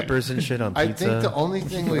bell eat. peppers and shit on I pizza. think the only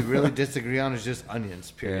thing we really disagree on is just onions,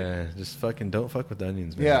 period. Yeah, just fucking don't fuck with the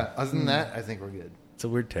onions, man. Yeah, other than that, I think we're good. It's a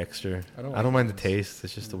weird texture. I I don't don't, like mind the onions. taste.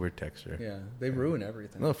 It's just a weird texture. Yeah, they ruin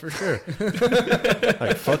everything. No, for sure.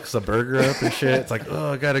 Like fucks the burger up and shit. It's like,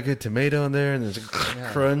 oh, I got a good tomato in there, and there's a Yeah.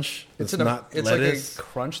 crunch. It's not It's lettuce. like a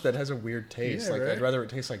crunch that has a weird taste. Yeah, like right? I'd rather it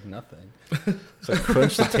taste like nothing. It's like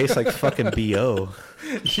crunch that tastes like fucking bo.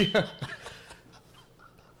 Yeah.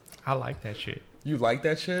 I like that shit. You like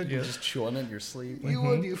that shit? You Yeah. just chew on it in your sleep. You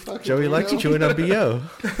would, you fucking Joey likes weirdo. chewing on bo.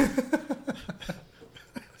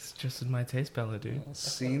 It's just in my taste palette, dude.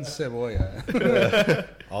 Sin cebolla.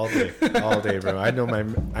 All day, bro. I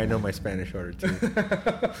know my Spanish order too.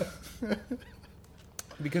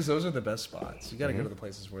 Because those are the best spots. You got to Mm-hmm. go to the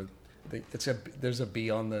places where there's a bee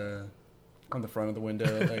on the front of the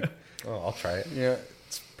window. Like, Oh, I'll try it. yeah,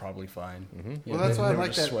 it's probably fine. Well, that's why I they were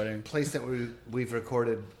like just that sweating. place that we've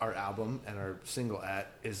recorded our album and our single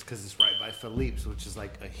at is because it's right by Philippe's, which is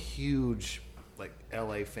like a huge, like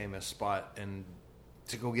LA famous spot, and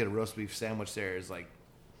to go get a roast beef sandwich there is like.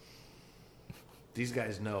 These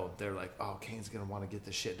guys know they're like, oh, Kane's gonna want to get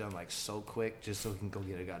this shit done like so quick, just so he can go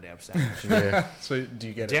get a goddamn sandwich. Yeah. So do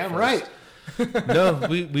you get it? Damn first? right, No,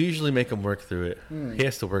 we usually make him work through it. He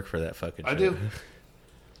has to work for that fucking I shit. do.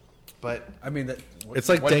 But I mean, It's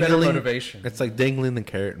like what better dangling motivation. It's like dangling the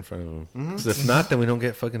carrot in front of him. 'Cause if not, then we don't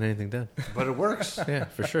get fucking anything done. it works. Yeah,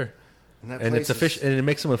 for sure. And, that And place it's is- efficient, and it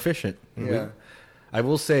makes him efficient. Yeah. I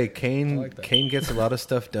will say, Kane I like that. Kane gets a lot of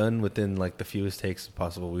stuff done within like the fewest takes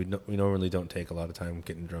possible. We normally don't take a lot of time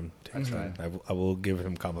getting drum takes. That's right. I will give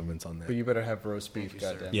him compliments on that. But you better have roast beef, you,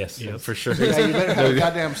 sir. goddamn. Yes, Yes. for sure. Yeah, you better have a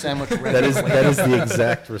goddamn sandwich ready. that is the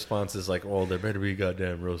exact response. Is like, oh, there better be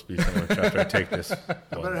goddamn roast beef sandwich after I take this.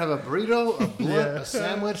 I better have a burrito, a blunt, a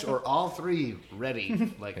sandwich, or all three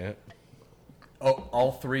ready. Like, Yeah. Oh,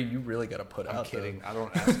 all three you really got to put I'm out. kidding. I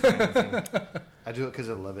don't ask for anything. I do it because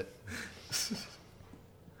I love it.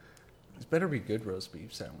 It better be good roast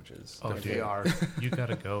beef sandwiches. Oh, They dude, are. you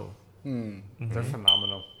gotta go. They're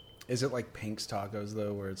phenomenal. Is it like Pink's Tacos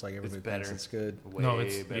though, where it's like everybody thinks better. it's good? Way No,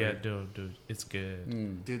 it's better. yeah, dude, it's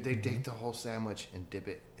good. Dude, they take the whole sandwich and dip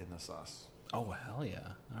it in the sauce. Oh hell yeah!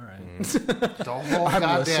 All right. The whole I'm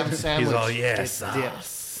goddamn listening. sandwich. He's all, yeah, is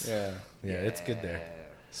sauce. Yeah. Yeah, it's good there.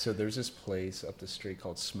 So there's this place up the street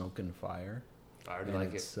called Smoke and Fire. I already And like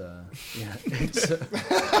it. it's, yeah, it's,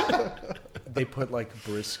 they put like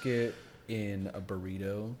brisket in a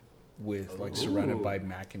burrito with like surrounded Ooh. by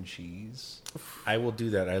mac and cheese. I will do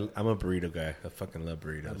that. I'm a burrito guy. I fucking love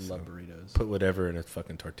burritos. I love so burritos. Put whatever in a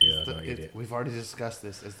fucking tortilla and I'll eat it. We've already discussed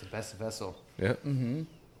this. It's the best vessel. Yeah.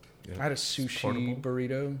 I had a sushi portable.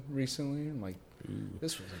 burrito recently. I'm like,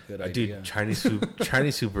 this was a good Dude, idea. Chinese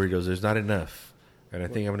soup burritos, there's not enough. And I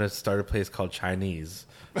think I'm going to start a place called Chinese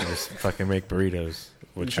and just fucking make burritos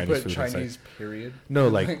with You should Chinese put food Chinese inside. period. No,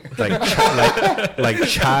 like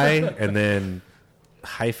chai and then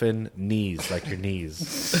hyphen knees, like your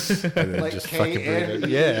knees. And then Like just fucking burritos.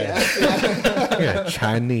 K-N-E-S. Yeah,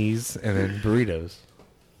 Chinese, and then burritos.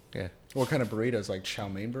 Yeah. What kind of burritos? Like chow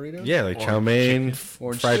mein burritos? Yeah, like chow Orange mein,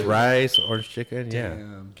 Orange fried chicken. rice, orange chicken. Yeah.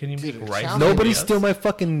 Damn. Can you Dude, make rice? chow mein- Nobody burritos? steal my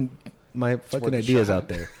fucking worth a ideas shot. out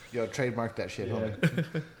there. Yo, trademark that shit,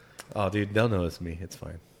 homie. Oh, dude, they'll know it's me. It's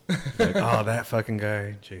fine. Like, oh, that fucking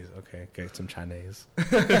guy. Jeez. Okay, get some Chinese.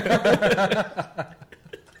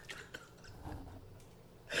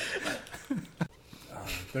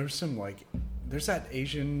 There's some there's that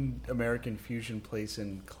Asian American fusion place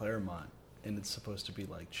in Claremont, and it's supposed to be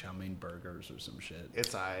like chow mein burgers or some shit.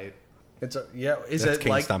 It's alright. It's a yeah. Is That's it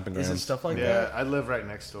King like Stomping is it Grounds. stuff like Yeah, that? I live right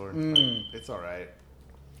next door. It's alright.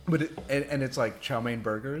 But and it's like chow mein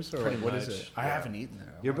burgers or Pretty like, what is much, it? I yeah. haven't eaten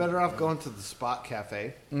there. You're better off going to the Spot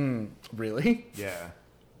Cafe. Really? Yeah.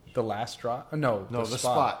 The last drop? No, No, the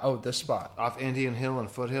Spot. Oh, the spot. Off Indian Hill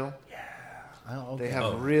and Foothill. Oh, okay. They have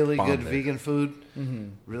Oh, really bomb good there. vegan food,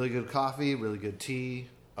 really good coffee, really good tea,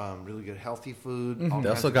 really good healthy food. all They kinds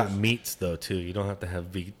also of got good- meats though too. You don't have to have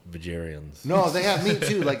vegetarians. No, they have meat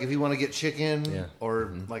too. Like if you want to get chicken Yeah.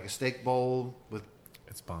 or like a steak bowl with,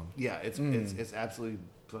 It's bomb. yeah, it's absolutely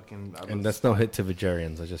fucking. I And love that's no hit to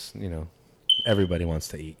vegetarians. I just everybody wants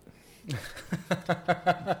to eat.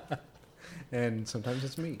 And sometimes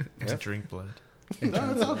it's meat. To drink blood.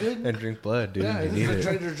 No, it's all good. And drink blood, dude. Yeah, you it's need the it.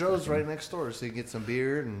 Trader Joe's right next door, so you get some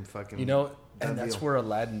beer and fucking. You know, Done and that's deal. where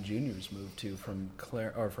Aladdin Junior's moved to from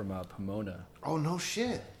Pomona. Oh no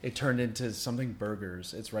shit! It turned into something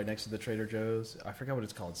burgers. It's right next to the Trader Joe's. I forgot what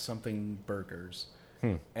it's called. Something burgers.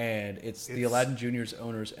 And it's the It's- Aladdin Junior's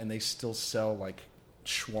owners, and they still sell like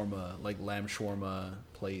shawarma, like lamb shawarma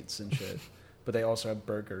plates and shit. But they also have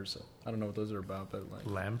burgers. I don't know what those are about, but like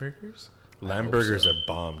Lamb burgers? Lamb hope burgers so. are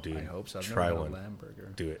bomb, dude. I hope so. I've Try never had one. a lamb burger.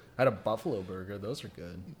 Do it. I had a buffalo burger. Those are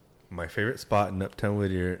good. My favorite spot in Uptown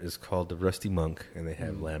Whittier is called the Rusty Monk, and they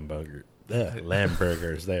have lamb burgers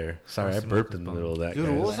there. Sorry, I Rusty burped Monk in the is middle of that. Dude,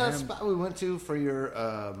 guys. what was that Lamb. spot we went to for your?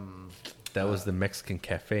 That was the Mexican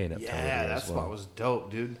cafe in Uptown Yeah, Whittier that as well. spot was dope,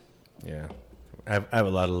 dude. Yeah, I have a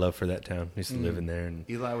lot of love for that town. I used to live in there, and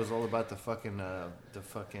Eli was all about the flan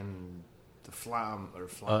or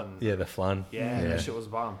flan. yeah, the flan. Yeah, yeah, that shit was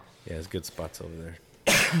bomb. yeah, there's good spots over there.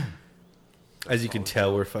 As you can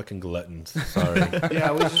tell, we're fucking gluttons. Sorry.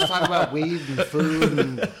 Yeah, we just talk about weed and food,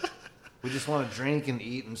 and we just want to drink and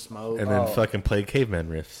eat and smoke. And then Oh. fucking play caveman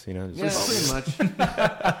riffs, yeah, just- pretty much. Keep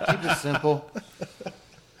it simple.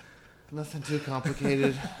 Nothing too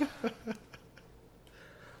complicated.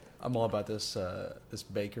 I'm all about this this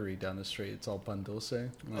bakery down the street. It's all pan dulce.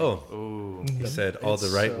 Like, Oh, Ooh. he said all the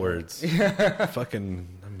It's, right words. Fucking,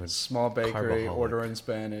 I'm a small bakery, Carboholic. order in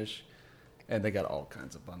Spanish, and they got all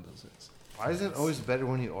kinds of pan dulces. Why is it always better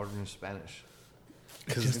when you order in Spanish?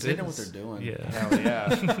 Because they know what they're doing. Yeah. Hell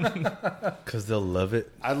yeah. because they'll love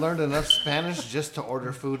it. I learned enough Spanish just to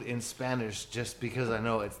order food in Spanish just because I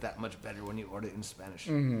know it's that much better when you order it in Spanish.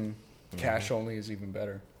 Cash only is even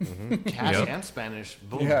better. Cash Yep. and Spanish.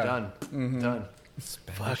 Boom, Yeah. done. Done.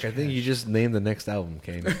 Fuck, I think you just named the next album,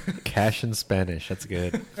 Kane. Cash in Spanish. That's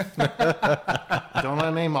good. Don't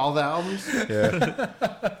I name all the albums?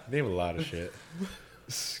 Yeah. Name a lot of shit.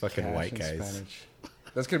 Fucking Cash white in guys. Spanish.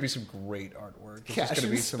 That's gonna be some great artwork. It's Cash just gonna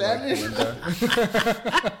in be some Spanish? Like,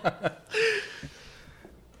 Linda.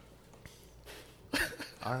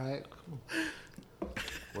 All right. Cool.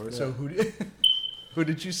 Word So up. who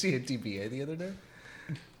did you see at DBA the other day?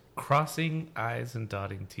 Crossing I's and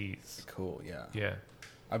dotting T's. Cool. Yeah. Yeah.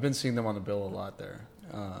 I've been seeing them on the bill a lot there.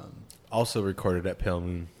 Also recorded at Pale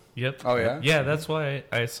Moon. Yep. Oh, yeah? Yeah, that's why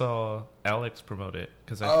I saw Alex promote it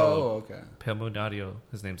because I Oh, follow okay. Pale Moon Audio.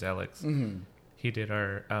 His name's Alex. He did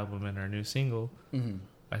our album and our new single.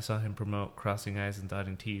 I saw him promote Crossing I's and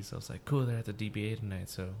Dotting T's. I was like, cool, they're at the DBA tonight.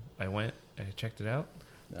 So I went, I checked it out.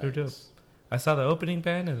 They're dope. Nice. I saw the opening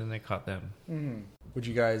band and then I caught them. Would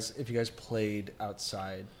you guys, if you guys played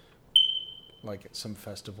outside, like at some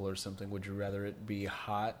festival or something, would you rather it be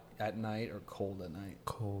hot at night or cold at night?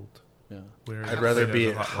 Cold. Yeah. We're I'd rather afraid be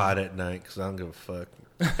of the hot one. at night because I don't give a fuck.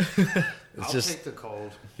 It's I'll just take the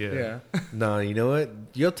cold. Yeah. no. You know what?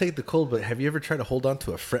 You'll take the cold, but have you ever tried to hold on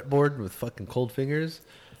to a fretboard with fucking cold fingers?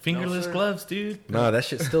 Fingerless sir. gloves, dude. No, that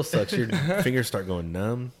shit still sucks. Your fingers start going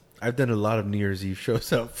numb. I've done a lot of New Year's Eve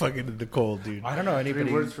shows out fucking in the cold, dude. I don't know 3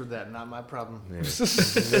 anybody. words for that. Not my problem. Yeah.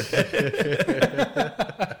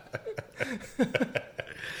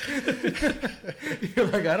 You're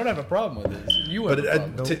like, I don't have a problem with this. You have But a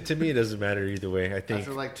problem. to me, it doesn't matter either way. I think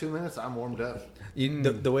After like 2 minutes, I'm warmed up.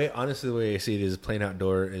 the way, honestly, the way I see it is playing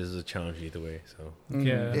outdoor is a challenge either way. So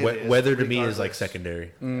Yeah. It is, weather to me is like regardless.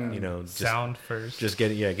 secondary. You know, just, Sound first. just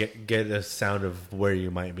get a sound of where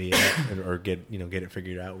you might be at, or get it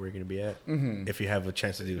figured out where you're going to be at. If you have a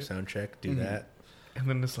chance to do a sound check, do that. And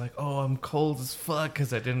then it's like, oh, I'm cold as fuck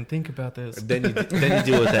because I didn't think about this. Then you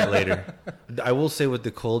deal with that later. I will say with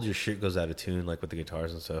the cold, your shit goes out of tune, like with the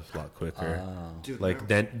guitars and stuff, a lot quicker. Dude, Like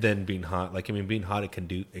then being hot, like I mean, being hot it can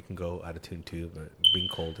go out of tune too, but being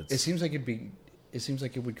cold, It seems like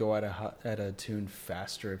it would go out of tune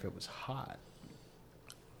faster if it was hot.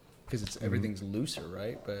 Because it's everything's looser,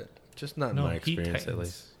 right? But just not in No, my heat experience at tightens.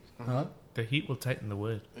 least. huh? The heat will tighten the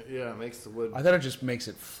wood. Yeah, it makes the wood. I thought it just makes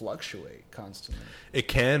it fluctuate constantly. It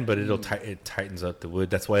can, but it tightens up the wood.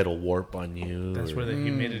 That's why it'll warp on you. That's or- where the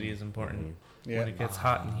humidity is important. Yeah. When it gets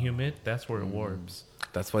hot and humid, that's where it warps.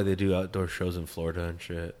 That's why they do outdoor shows in Florida and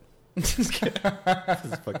shit. It's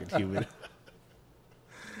fucking humid.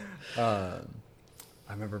 I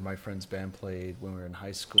remember my friend's band played when we were in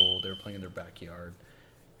high school. They were playing in their backyard,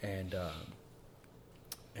 and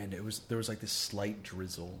there was like this slight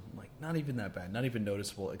drizzle, like not even that bad, not even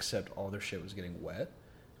noticeable, except all their shit was getting wet,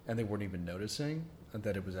 and they weren't even noticing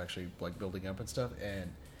that it was actually like building up and stuff.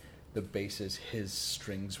 And the bassist, his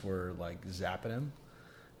strings were like zapping him,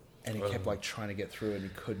 and he kept like trying to get through it, and he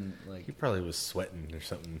couldn't. Like He probably was sweating or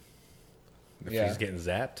something. If Yeah. he's getting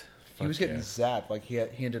zapped. he was fuck getting yeah. zapped. Like he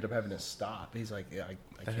ended up having to stop. He's like, yeah, I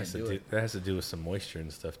That can't has do to it. that has to do with some moisture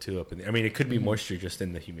and stuff too. Up in the, I mean, it could be moisture just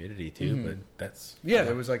in the humidity too, but that's Yeah,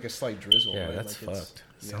 there was like a slight drizzle. yeah, right? that's Like, it's- fucked.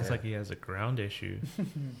 Sounds like he has a ground issue.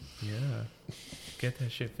 Yeah. Get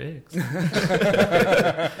that shit fixed.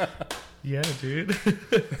 Yeah, dude.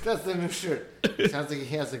 That's the new shirt. Sounds like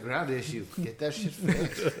he has a ground issue. Get that shit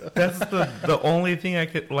fixed. That's the only thing I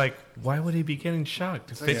could, like, why would he be getting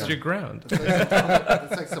shocked? like Fix some- your ground.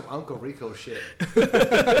 It's like some Uncle Rico shit.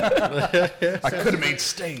 I could have made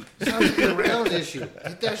state. Sounds like a ground issue.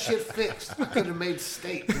 Get that shit fixed. I could have made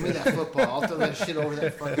state. Give me that football. I'll throw that shit over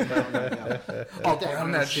that fucking mountain right now. I'll Get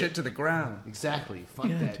ground that shit to the ground. Exactly. Fuck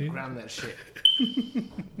Yeah, that. dude. Ground that shit.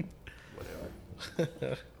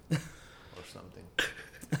 Whatever. Or something.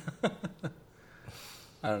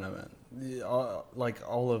 I don't know, man. Yeah,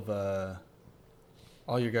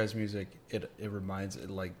 all your guys' music, it reminds it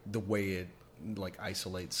like the way it like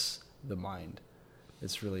isolates the mind.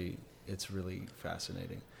 It's really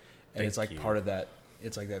fascinating, and it's Thank like you. part of that.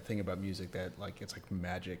 It's like that thing about music that like it's like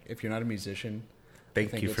magic. If you're not a musician, I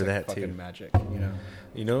Thank think you it's for like that fucking too. magic. You know,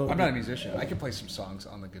 You know, I'm not a musician. I can play some songs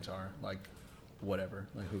on the guitar, like whatever.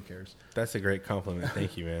 Like who cares? that's a great compliment.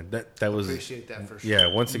 Thank you, man. That was Appreciate that for sure. yeah.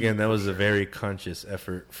 Once again, that was a very conscious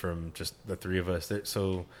effort from just the three of us.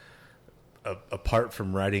 So, apart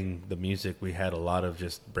from writing the music, we had a lot of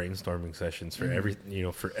just brainstorming sessions for every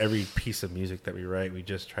for every piece of music that we write. We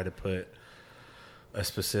just try to put a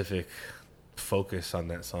specific focus on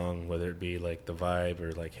that song, whether it be like the vibe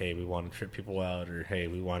or like, hey, we want to trip people out, or hey,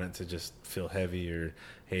 we want it to just feel heavy, or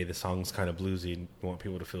hey, the song's kind of bluesy. We want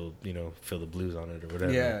people to feel the blues on it or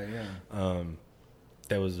whatever. Yeah.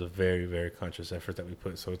 That was a very, very conscious effort that we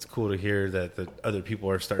put. So it's cool to hear that the other people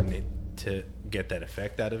are starting to get that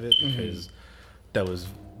effect out of it, because that was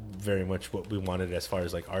very much what we wanted as far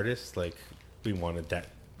as like artists. Like we wanted to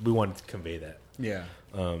convey that. Yeah.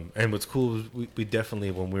 And what's cool is we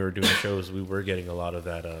definitely, when we were doing shows, we were getting a lot of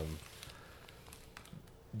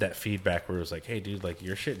that feedback where it was like, hey dude, like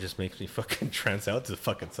your shit just makes me fucking trance out to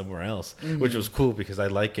fucking somewhere else, which was cool because I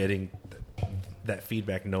like getting that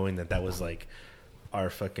feedback, knowing that was like our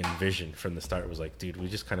fucking vision from the start. Was like, dude, we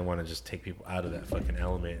just kind of want to just take people out of that fucking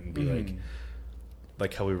element and be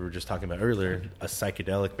like how we were just talking about earlier, a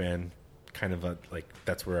psychedelic band, kind of like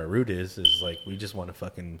that's where our root is like we just want to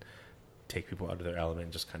fucking take people out of their element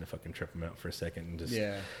and just kind of fucking trip them out for a second and just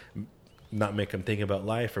not make them think about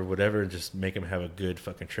life or whatever, and just make them have a good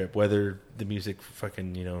fucking trip. Whether the music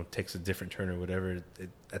fucking takes a different turn or whatever,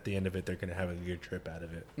 at the end of it, they're gonna have a good trip out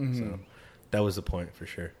of it. So that was the point for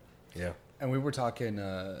sure. Yeah. And we were talking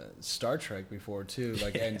Star Trek before too,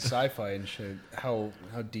 like and sci-fi and shit. How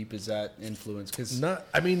deep is that influence? Because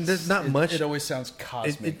there's not much. It always sounds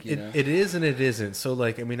cosmic. you know? It is and it isn't. So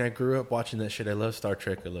like, I mean, I grew up watching that shit. I love Star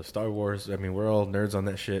Trek. I love Star Wars. I mean, we're all nerds on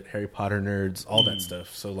that shit. Harry Potter nerds, all that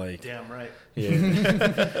stuff. So like, Damn right.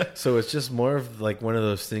 yeah. So it's just more of like one of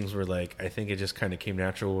those things where like I think it just kind of came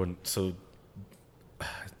natural, and so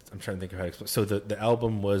I'm trying to think of how to explain. So the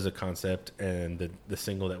album was a concept, and the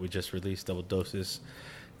single that we just released, Double Doses,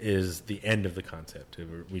 is the end of the concept.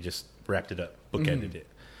 We just wrapped it up, bookended it.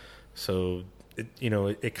 So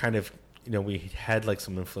it kind of you know, we had like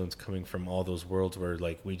some influence coming from all those worlds where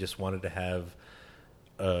like we just wanted to have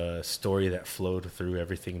a story that flowed through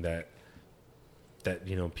everything that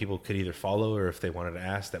you know people could either follow, or if they wanted to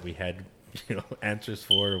ask, that we had, you know, answers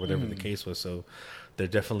for, or whatever the case was. So there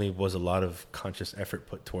definitely was a lot of conscious effort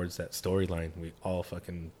put towards that storyline. We all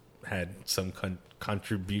fucking had some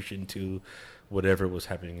contribution to whatever was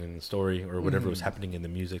happening in the story, or whatever was happening in the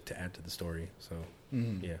music to add to the story. So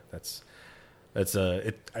yeah, that's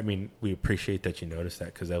it. I mean, we appreciate that you noticed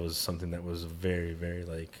that, because that was something that was very, very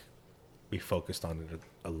like, we focused on it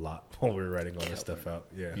a lot while we were writing all this stuff out.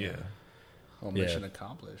 Yeah. Well, mission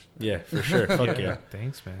accomplished. Yeah, for sure. Fuck yeah.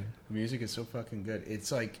 Thanks, man. Music is so fucking good.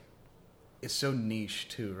 It's like, it's so niche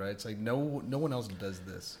too, right? It's like no one else does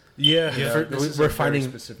this. Yeah, we're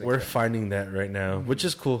finding thing. Finding that right now, which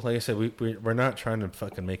is cool. Like I said, we're not trying to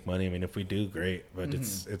fucking make money. I mean, if we do, great, but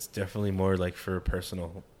it's definitely more like for a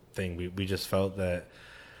personal thing. We just felt that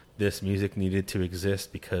this music needed to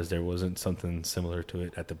exist because there wasn't something similar to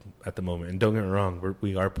it at the moment. And don't get me wrong,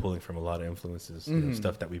 we are pulling from a lot of influences, you know,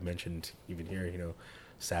 stuff that we mentioned even here, you know,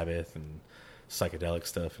 Sabbath and psychedelic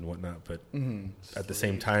stuff and whatnot. But at the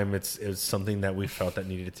same time, it's something that we felt that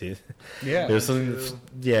needed to. Yeah, it was something.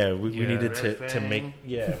 We needed to make.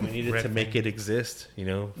 Yeah, we needed to make it exist. You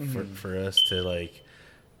know, for us to like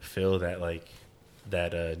feel that like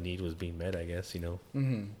that need was being met. I guess, you know.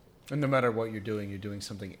 And no matter what you're doing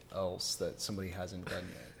something else that somebody hasn't done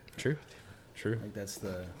yet. True. Like that's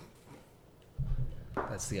the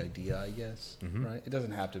idea, I guess. Right? It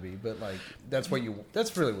doesn't have to be, but like that's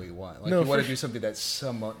really what you want. Like you want to do something that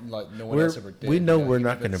someone like no one else ever did. We know we're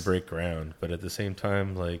not going to break ground, but at the same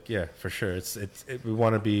time, like for sure, we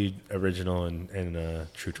want to be original and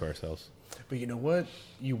true to ourselves. But you know what?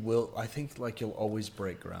 You will. I think like you'll always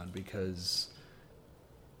break ground, because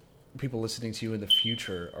people listening to you in the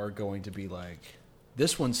future are going to be like,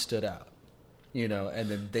 this one stood out, you know, and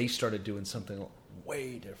then they started doing something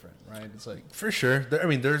way different, right? It's like, for sure. I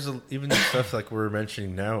mean, there's even stuff like we're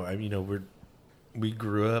mentioning now. I mean, you know, we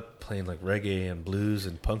grew up playing like reggae and blues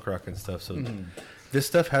and punk rock and stuff, so this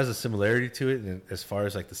stuff has a similarity to it as far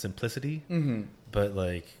as like the simplicity. But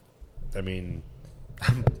like, I mean,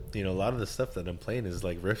 you know, a lot of the stuff that I'm playing is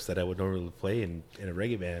like riffs that I would normally play in a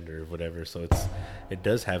reggae band or whatever. So it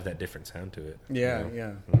does have that different sound to it. Yeah, you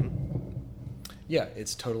know? yeah. Yeah,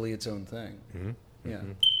 it's totally its own thing. Yeah.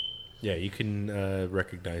 Yeah, you can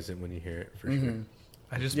recognize it when you hear it, for sure.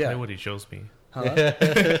 I just play what he shows me. Huh?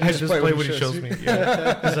 I just play what he shows me.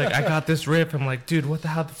 Yeah. He's like, I got this riff. I'm like, dude,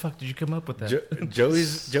 how the fuck did you come up with that?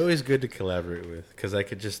 Joey's good to collaborate with, because I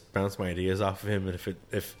could just bounce my ideas off of him, and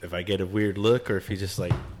if I get a weird look, or if he just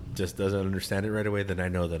doesn't understand it right away, then I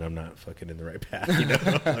know that I'm not fucking in the right path, you know.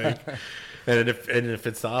 Like, and if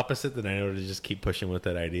it's the opposite, then I know to just keep pushing with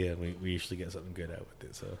that idea, and we usually get something good out with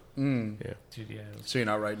it. So yeah, dude, yeah. So you're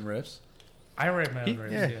not writing riffs? I write my own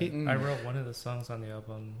riffs. I wrote one of the songs on the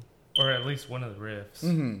album. Or at least one of the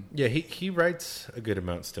riffs. Yeah, he writes a good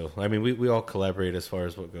amount still. I mean, we all collaborate as far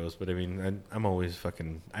as what goes, but I mean, I'm always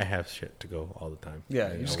I have shit to go all the time.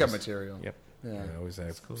 Yeah, you just got material. Yep. Yeah, I always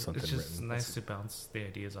have cool. something written. It's just written. nice to bounce the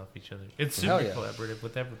ideas off each other. It's super collaborative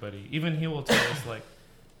with everybody. Even he will tell us, like,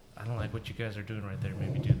 I don't like what you guys are doing right there.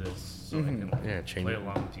 Maybe do this so I can play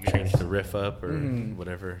along with you guys. Change the riff up or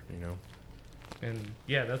whatever, you know. And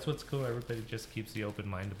yeah, that's what's cool. Everybody just keeps the open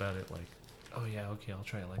mind about it. Like, oh yeah, okay, I'll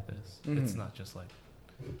try it like this. It's not just like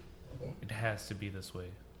it has to be this way.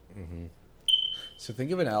 So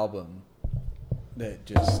think of an album that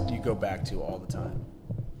just you go back to all the time.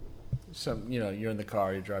 Some, you know, you're in the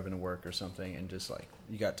car, you're driving to work or something, and just like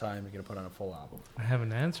you got time, you're gonna put on a full album. I have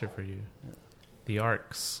an answer for you. The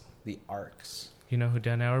Arcs. The Arcs. You know who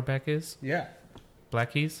Dan Auerbach is? Yeah.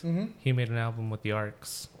 Black Keys? He made an album with the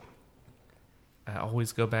Arcs. I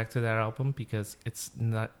always go back to that album because it's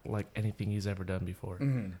not like anything he's ever done before.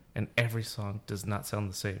 And every song does not sound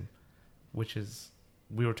the same, which is,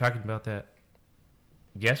 we were talking about that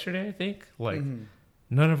yesterday, I think. Like,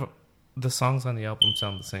 none of the songs on the album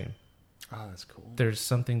sound the same. Oh, that's cool. There's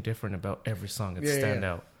something different about every song that stand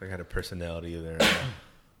out. They got a personality there.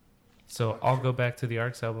 So I'll go back to the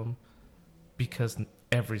Arcs album because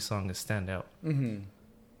every song is stand out.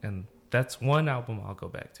 And that's one album I'll go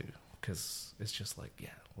back to. Because it's just like, yeah,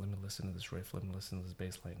 let me listen to this riff, let me listen to this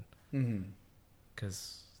bass line.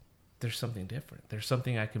 Because there's something different. There's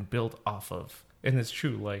something I can build off of. And it's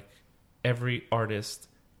true, like, every artist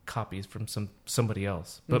copies from somebody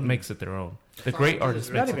else, but makes it their own. The great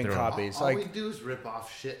artist makes it their own. All we do is rip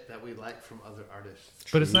off shit that we like from other artists.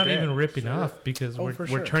 But it's not even ripping off, because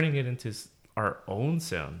we're turning it into our own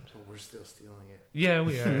sound. But we're still stealing it. Yeah,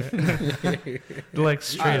 we are. Like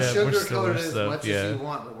straight up, we're still Sugarcoat our it as stuff. much Yeah. as you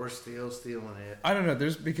want, but we're still stealing it. I don't know.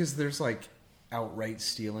 There's like outright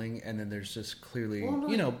stealing, and then there's just clearly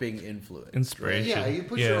being influenced. Inspiration. Yeah, you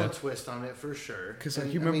put your own twist on it for sure. 'Cause, And,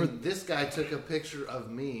 like, you remember- I mean, this guy took a picture of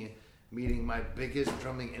me meeting my biggest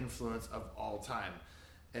drumming influence of all time,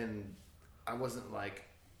 and I wasn't like,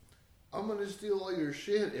 I'm gonna steal all your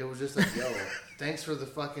shit. It was just like, yo, thanks for the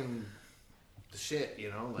shit, you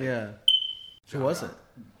know? Like, Yeah. Who John was Brown- it?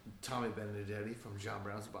 Tommy Benedetti from John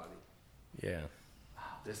Brown's Body. Yeah.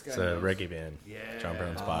 This guy It's a knows- reggae band. Yeah. John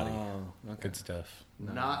Brown's Body. Oh, okay. Good stuff.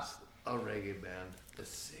 Not a reggae band. The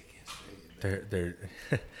sickest reggae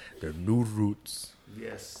band. They're new roots.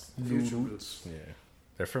 Yes. New Future Roots. Roots. Yeah.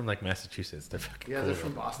 They're from like Massachusetts. They're fucking Yeah, cool. they're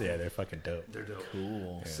from Boston. Yeah, they're fucking dope. They're dope.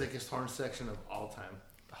 Cool. Sickest horn section of all time.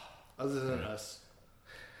 Other than us.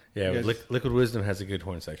 Yeah, You guys- Liquid Wisdom has a good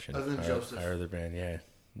horn section. Other than our, Joseph. Our other band, yeah.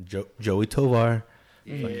 Joey Tovar.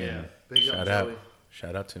 Yeah. Big Shout up, out. Joey.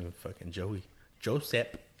 Shout out to fucking Joey. Joseph.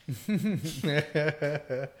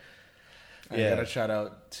 I got a shout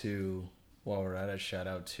out to, while we're at it, shout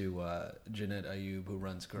out to Jeanette Ayub, who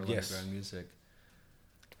runs Girl Yes. Underground Music.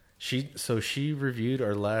 She reviewed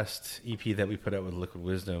our last EP that we put out with Liquid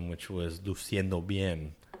Wisdom, which was Luciendo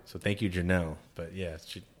Bien. So thank you, Janelle. But yeah,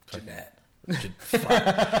 Jeanette.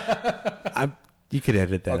 You could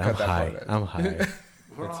edit that. I'll I'm cut that high. part out. I'm high.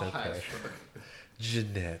 We're It's all okay. high as fuck.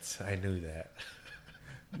 Jeanette, I knew that.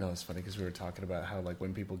 No, it's funny because we were talking about how, like,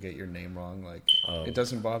 when people get your name wrong, like, Oh. it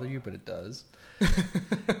doesn't bother you, but it does.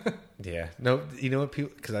 Yeah. No, you know what?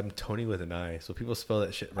 People, because I'm Tony with an I, so people spell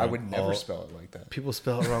that shit wrong. I would never spell it like that. People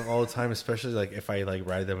spell it wrong all the time, especially like if I like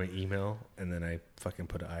write them an email and then I fucking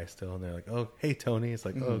put an I still, and they're like, "Oh, hey Tony." It's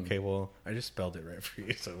like, oh, okay, well, I just spelled it right for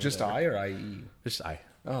you. So Just whatever. I or I-E? Just I.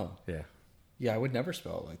 Oh. Yeah. Yeah, I would never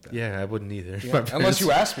spell it like that. Yeah, I wouldn't either. Yeah, My unless parents-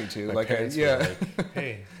 you asked me to. my Like, parents were yeah. like,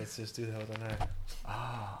 hey, let's just do that with an I.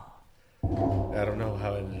 I don't know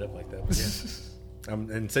how it ended up like that. But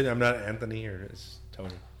yeah. And saying I'm not Anthony or it's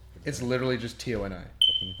Tony. It's literally just T-O-N-I.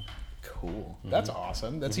 Cool. That's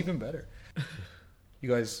awesome. That's even better. You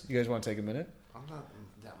guys want to take a minute? I'm not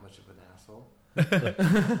that much of an asshole.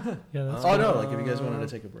 Yeah, that's Oh, no. Like, if you guys wanted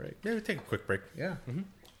to take a break. Yeah, we take a quick break. Yeah.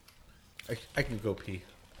 I can go pee.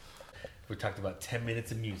 We talked about 10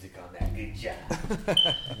 minutes of music on that. Good job.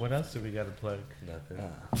 What else do we got to plug? Nothing.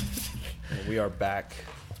 We are back.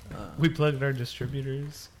 We plugged our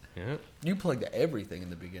distributors. Yeah. You plugged everything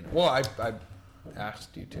in the beginning. Well, I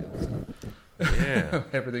asked you to. So. Yeah.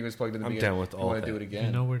 Everything was plugged in the I'm beginning. down with You all want that. to do it again?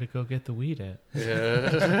 You know where to go get the weed at.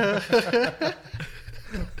 Yeah.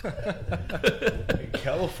 In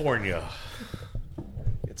California.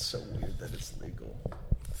 It's so weird that it's legal.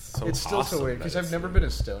 So It's still so awesome weird that because I've it's never legal. been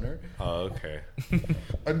a stoner Oh, okay.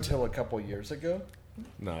 until a couple years ago,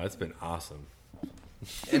 No, it's been awesome.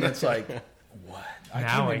 and it's like, what?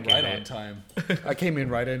 Now I came in get right it. on time. I came in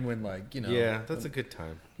right in when, like, you know. Yeah, that's a good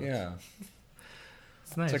time. Yeah.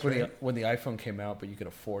 It's nice. It's like right? when the iPhone came out, but you could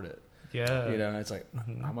afford it. Yeah. You know, and it's like,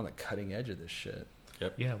 I'm on the cutting edge of this shit.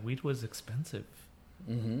 Yeah, weed was expensive.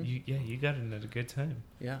 Mm-hmm. You got it at a good time.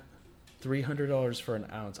 Yeah. $300 for an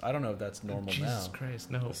ounce. I don't know if that's normal Jesus now.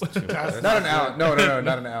 Christ, no. Not an ounce. No,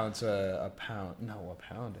 not an ounce. A pound. No, a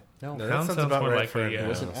pound. No, No, Pound that sounds sounds about more right like for a, an yeah. It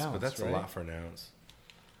was ounce, an ounce, but that's right? a lot for an ounce.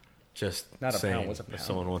 Just Not a saying, pound, what's a if pound?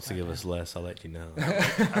 someone wants to give us less, I'll let you know.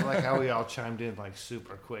 I like how we all chimed in like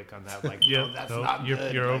super quick on that. Like, Yeah, no, that's no, not you're,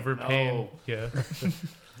 good. you're Like, overpaying. no. Yeah.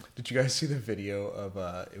 Did you guys see the video of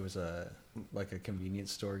it was like a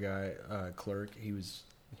convenience store guy clerk? He was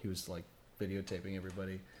like videotaping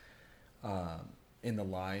everybody in the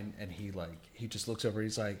line, and he just looks over.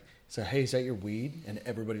 He's like, so hey, is that your weed? And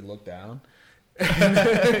everybody looked down. And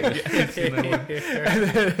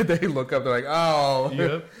then they look up. They're like, oh,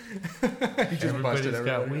 Yep. he just busted Everybody's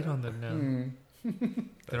got everybody. weed on them now.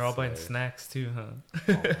 They're all buying snacks too, huh?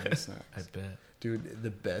 Oh, man, snacks. I bet. Dude, the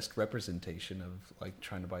best representation of like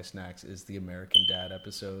trying to buy snacks is the American Dad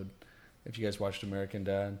episode. If you guys watched American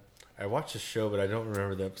Dad, I watched the show, but I don't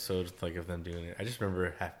remember the episode like of them doing it. I just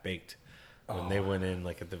remember Half Baked when they went in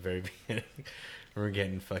like at the very beginning. We were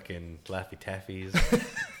getting fucking Laffy Taffies,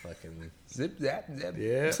 fucking zip zap zap.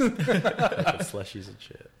 yeah, fucking slushies and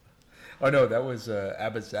shit. Oh no, that was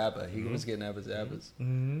Abba Zaba. He was getting Abba Zabas.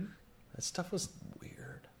 Mm-hmm. That stuff was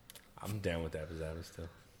weird. I'm down with Abba Zaba still.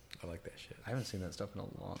 I like that shit. I haven't seen that stuff in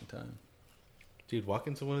a long time. Dude, walk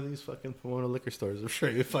into one of these fucking Pomona liquor stores. I'm sure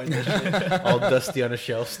you'll find that shit all dusty on a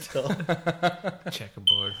shelf still.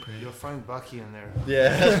 Checkerboard print. You'll find Bucky in there.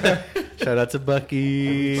 Yeah. Shout out to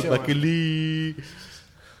Bucky. Chilling. Bucky Lee.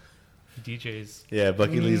 He DJs. Yeah,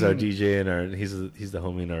 Bucky Lee's our DJ, and he's the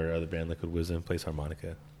homie in our other band, Liquid Wisdom, plays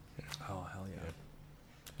harmonica. Oh hell yeah!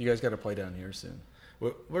 You guys got to play down here soon.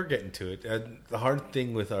 We're getting to it. The hard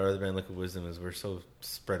thing with our other band, Liquid Wisdom, is we're so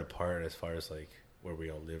spread apart as far as like where we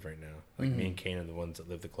all live right now. Like me and Kane are the ones that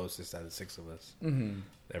live the closest out of the 6 of us.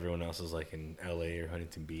 Everyone else is like in LA or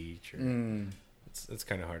Huntington Beach. Or it's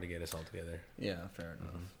kind of hard to get us all together. Yeah, fair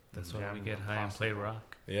enough. That's why we get high and play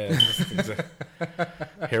rock. Yeah.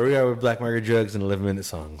 Here we are with Black Market Drugs and 11-minute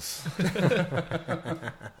songs.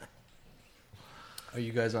 Are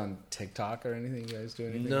you guys on TikTok or anything? You guys do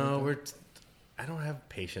anything? No, like that? I don't have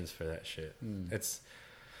patience for that shit. It's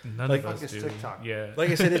None like, of us fuck is do. TikTok? Yeah. like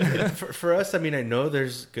I said, for us, I mean, I know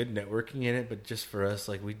there's good networking in it, but just for us,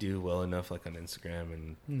 like we do well enough, like on Instagram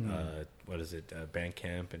and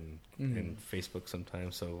Bandcamp and Facebook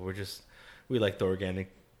sometimes. So we like the organic,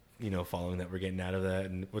 following that we're getting out of that.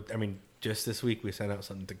 And just this week we sent out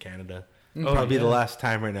something to Canada. Probably the last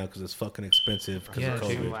time right now because it's fucking expensive because of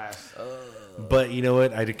COVID. But you know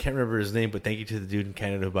what? I can't remember his name, but thank you to the dude in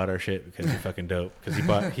Canada who bought our shit because he's fucking dope. Because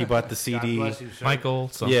he bought the CD. God bless you, sir. Michael.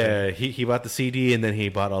 Something. Yeah, he bought the CD and then he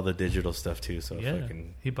bought all the digital stuff too. So Yeah.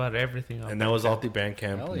 fucking, He bought everything. and that was all through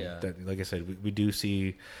Bandcamp. Hell yeah. That, like I said, we do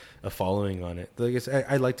see a following on it. Like I said,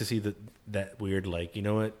 I like to see that weird, like, you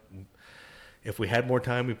know what? If we had more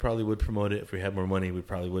time, we probably would promote it. If we had more money, we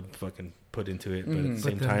probably would fucking put into it. But at the But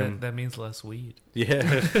same then time, that means less weed.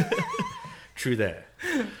 yeah, true that.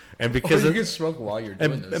 And Or because you can smoke while you're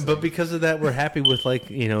doing this. but because of that, we're happy with like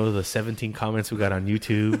the 17 comments we got on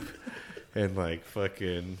YouTube. And like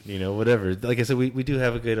fucking, whatever. Like I said, we do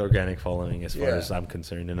have a good organic following as far Yeah. as I'm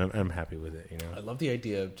concerned, and I'm happy with it. I love the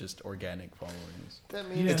idea of just organic followings. That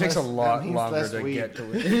means It takes a lot longer to get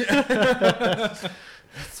to it.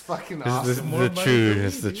 It's fucking It's awesome. the truth.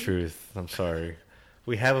 It's the truth. I'm sorry.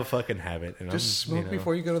 We have a fucking habit, and Just smoke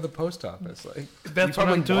before you go to the post office. Like That's you what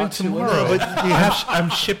I'm probably doing want to tomorrow. anyway. But I'm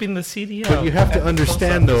shipping the CD out. But you have to at the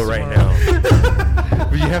understand post though, office right tomorrow. now.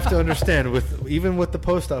 But you have to understand even with the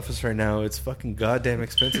post office right now, it's fucking goddamn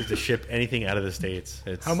expensive to ship anything out of the States.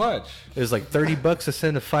 It's, How much? It was like $30 to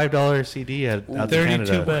send a $5 CD out to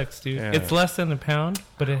Canada. $32, dude. Yeah. It's less than a pound,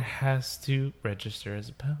 but it has to register as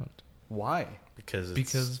a pound Why?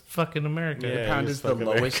 Because fucking America. Yeah. The pound it's is the fucking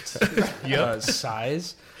lowest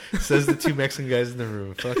size. says the 2 Mexican guys in the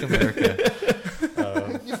room. Fuck America.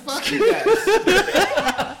 You fucking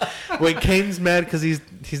guys. Wait, Kane's mad because he's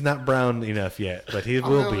not brown enough yet, but he I'm the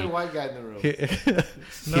will only be. white guy in the room. He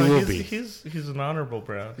No, will he's, be. He's an honorable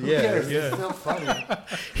brown. Who cares? yeah. It's still funny.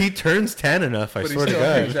 He turns tan enough. I But he swear to still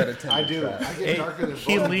hangs God. out at 10 I do. track. I get Hey, darker than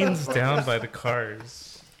he both. leans down by the cars.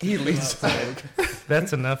 He leans down.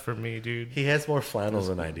 That's enough for me, dude. He has more flannels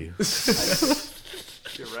than I do.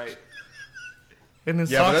 You're right. And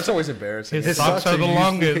his Yeah, but socks, that's always embarrassing. his socks are the usually-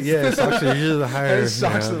 longest. Yeah, his socks are usually the higher. His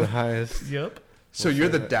socks are the the- highest. Yep. So you're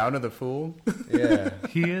the down of the fool? Yeah.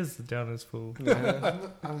 He is the downest fool. I'm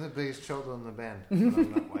the biggest cholo in the band. But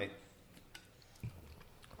I'm not white. I'm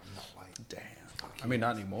not white. Damn. I mean,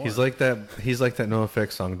 not anymore. He's like that. He's like that No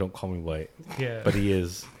Effects song. Don't call me white, Yeah. but he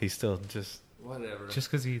is. He's still just. Whatever.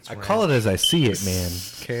 Just because he eats I ranch. call it as I see it, man.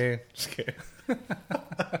 Okay. Just kidding.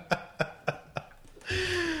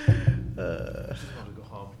 I just want to go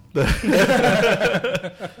home.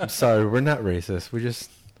 I'm sorry. We're not racist. We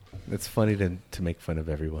just. It's funny to make fun of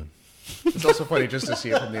everyone. It's also funny just to see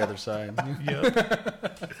it from the other side. Yep.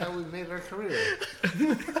 That's how we made our career. Always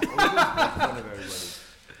make fun of everybody.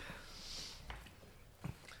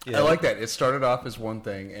 I like that. It started off as one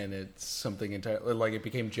thing, and it's something entirely like it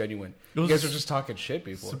became genuine. It You guys was- were just talking shit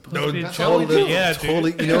before. That's all we do. Yeah, dude.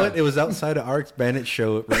 Totally. You know what? It was outside of Arc's Bandit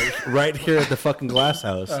show, right here at the fucking Glass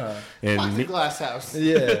House. Fuck And the glass house.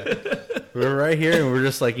 yeah, we're right here, and we're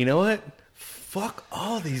just like, you know what? Fuck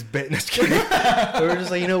all these bands. We're just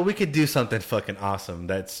like, we could do something fucking awesome.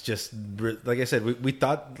 That's just like I said. We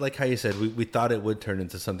thought, like how you said, we thought it would turn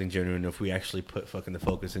into something genuine if we actually put fucking the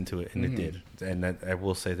focus into it, and it did. And that, I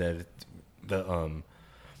will say that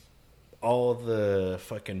all the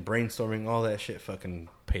fucking brainstorming, all that shit, fucking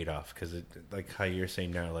paid off because it, like how you're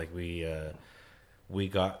saying now, like we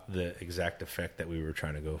got the exact effect that we were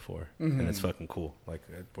trying to go for, and it's fucking cool. Like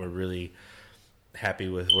we're really happy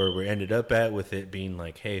with where we ended up at with it being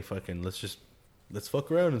like, hey, fucking let's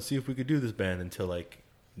fuck around and see if we could do this band until like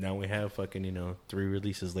now we have fucking 3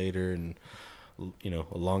 releases later and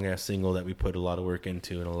a long ass single that we put a lot of work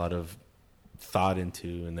into and a lot of thought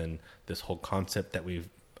into, and then this whole concept that we've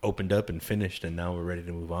opened up and finished, and now we're ready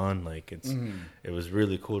to move on. Like it was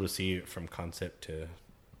really cool to see it from concept to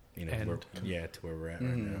where we're at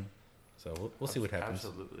right now. So we'll see what happens.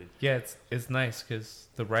 Absolutely. Yeah, it's nice because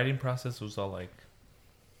the writing process was all like,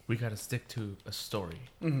 we got to stick to a story.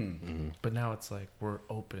 Mm-hmm. But now it's like we're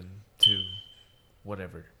open to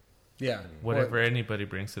whatever. Yeah. Whatever anybody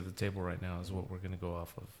brings to the table right now is what we're going to go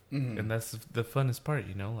off of. Mm-hmm. And that's the funnest part,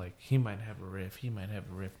 you know? Like, he might have a riff,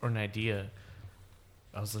 or an idea.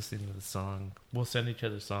 I was listening to the song. We'll send each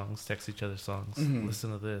other songs, text each other songs. Mhm.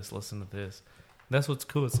 Listen to this. That's what's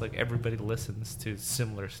cool. It's like everybody listens to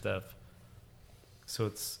similar stuff. So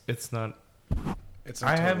it's not... It's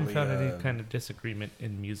I haven't found any kind of disagreement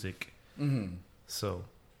in music. Mm-hmm. So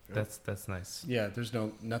that's nice. Yeah, there's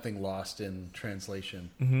nothing lost in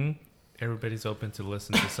translation. Mm-hmm. Everybody's open to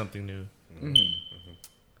listen to something new. Mm-hmm.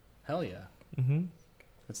 Hell yeah. Mm-hmm.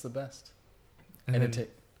 It's the best. And And then,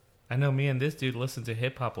 I know me and this dude listen to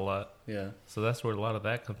hip hop a lot, yeah, so that's where a lot of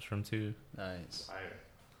that comes from too. nice.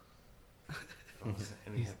 I don't listen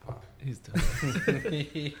to any hip hop. He's done.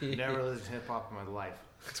 Never listened to hip hop in my life.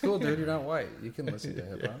 It's cool, dude. You're not white. You can listen to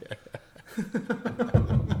hip hop.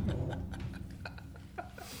 I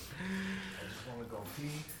just want to go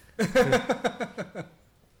pee.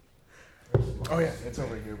 Oh yeah, it's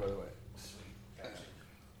over here, by the way.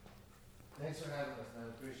 Thanks for having us, man.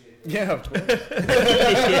 Appreciate it. Yeah, of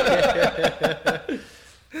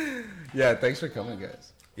course. Yeah, thanks for coming,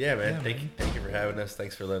 guys. Yeah, man. Yeah, Thank you for having us.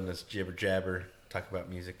 Thanks for letting us jibber jabber, talk about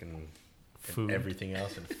music and Food. everything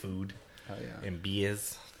else, and food Oh yeah. and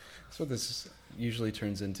beers. That's what this usually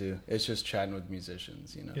turns into. It's just chatting with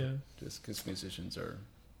musicians, you know. Yeah. Just because musicians are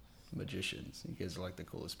magicians. You guys are like the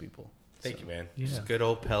coolest people. Thank you, man. Yeah. Just good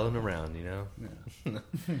old pelling around, you know. Yeah.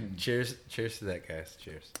 Cheers to that, guys.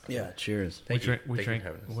 Cheers. Yeah, cheers. Thank you. We Thank you drink. for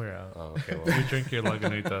having us. We're out. Oh, okay. We Well, drink your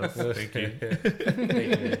Lagunitas. Thank you.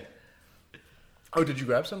 Thank you. Oh, did you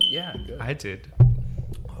grab some? Yeah, good. I did.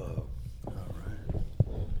 Oh. All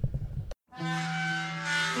right.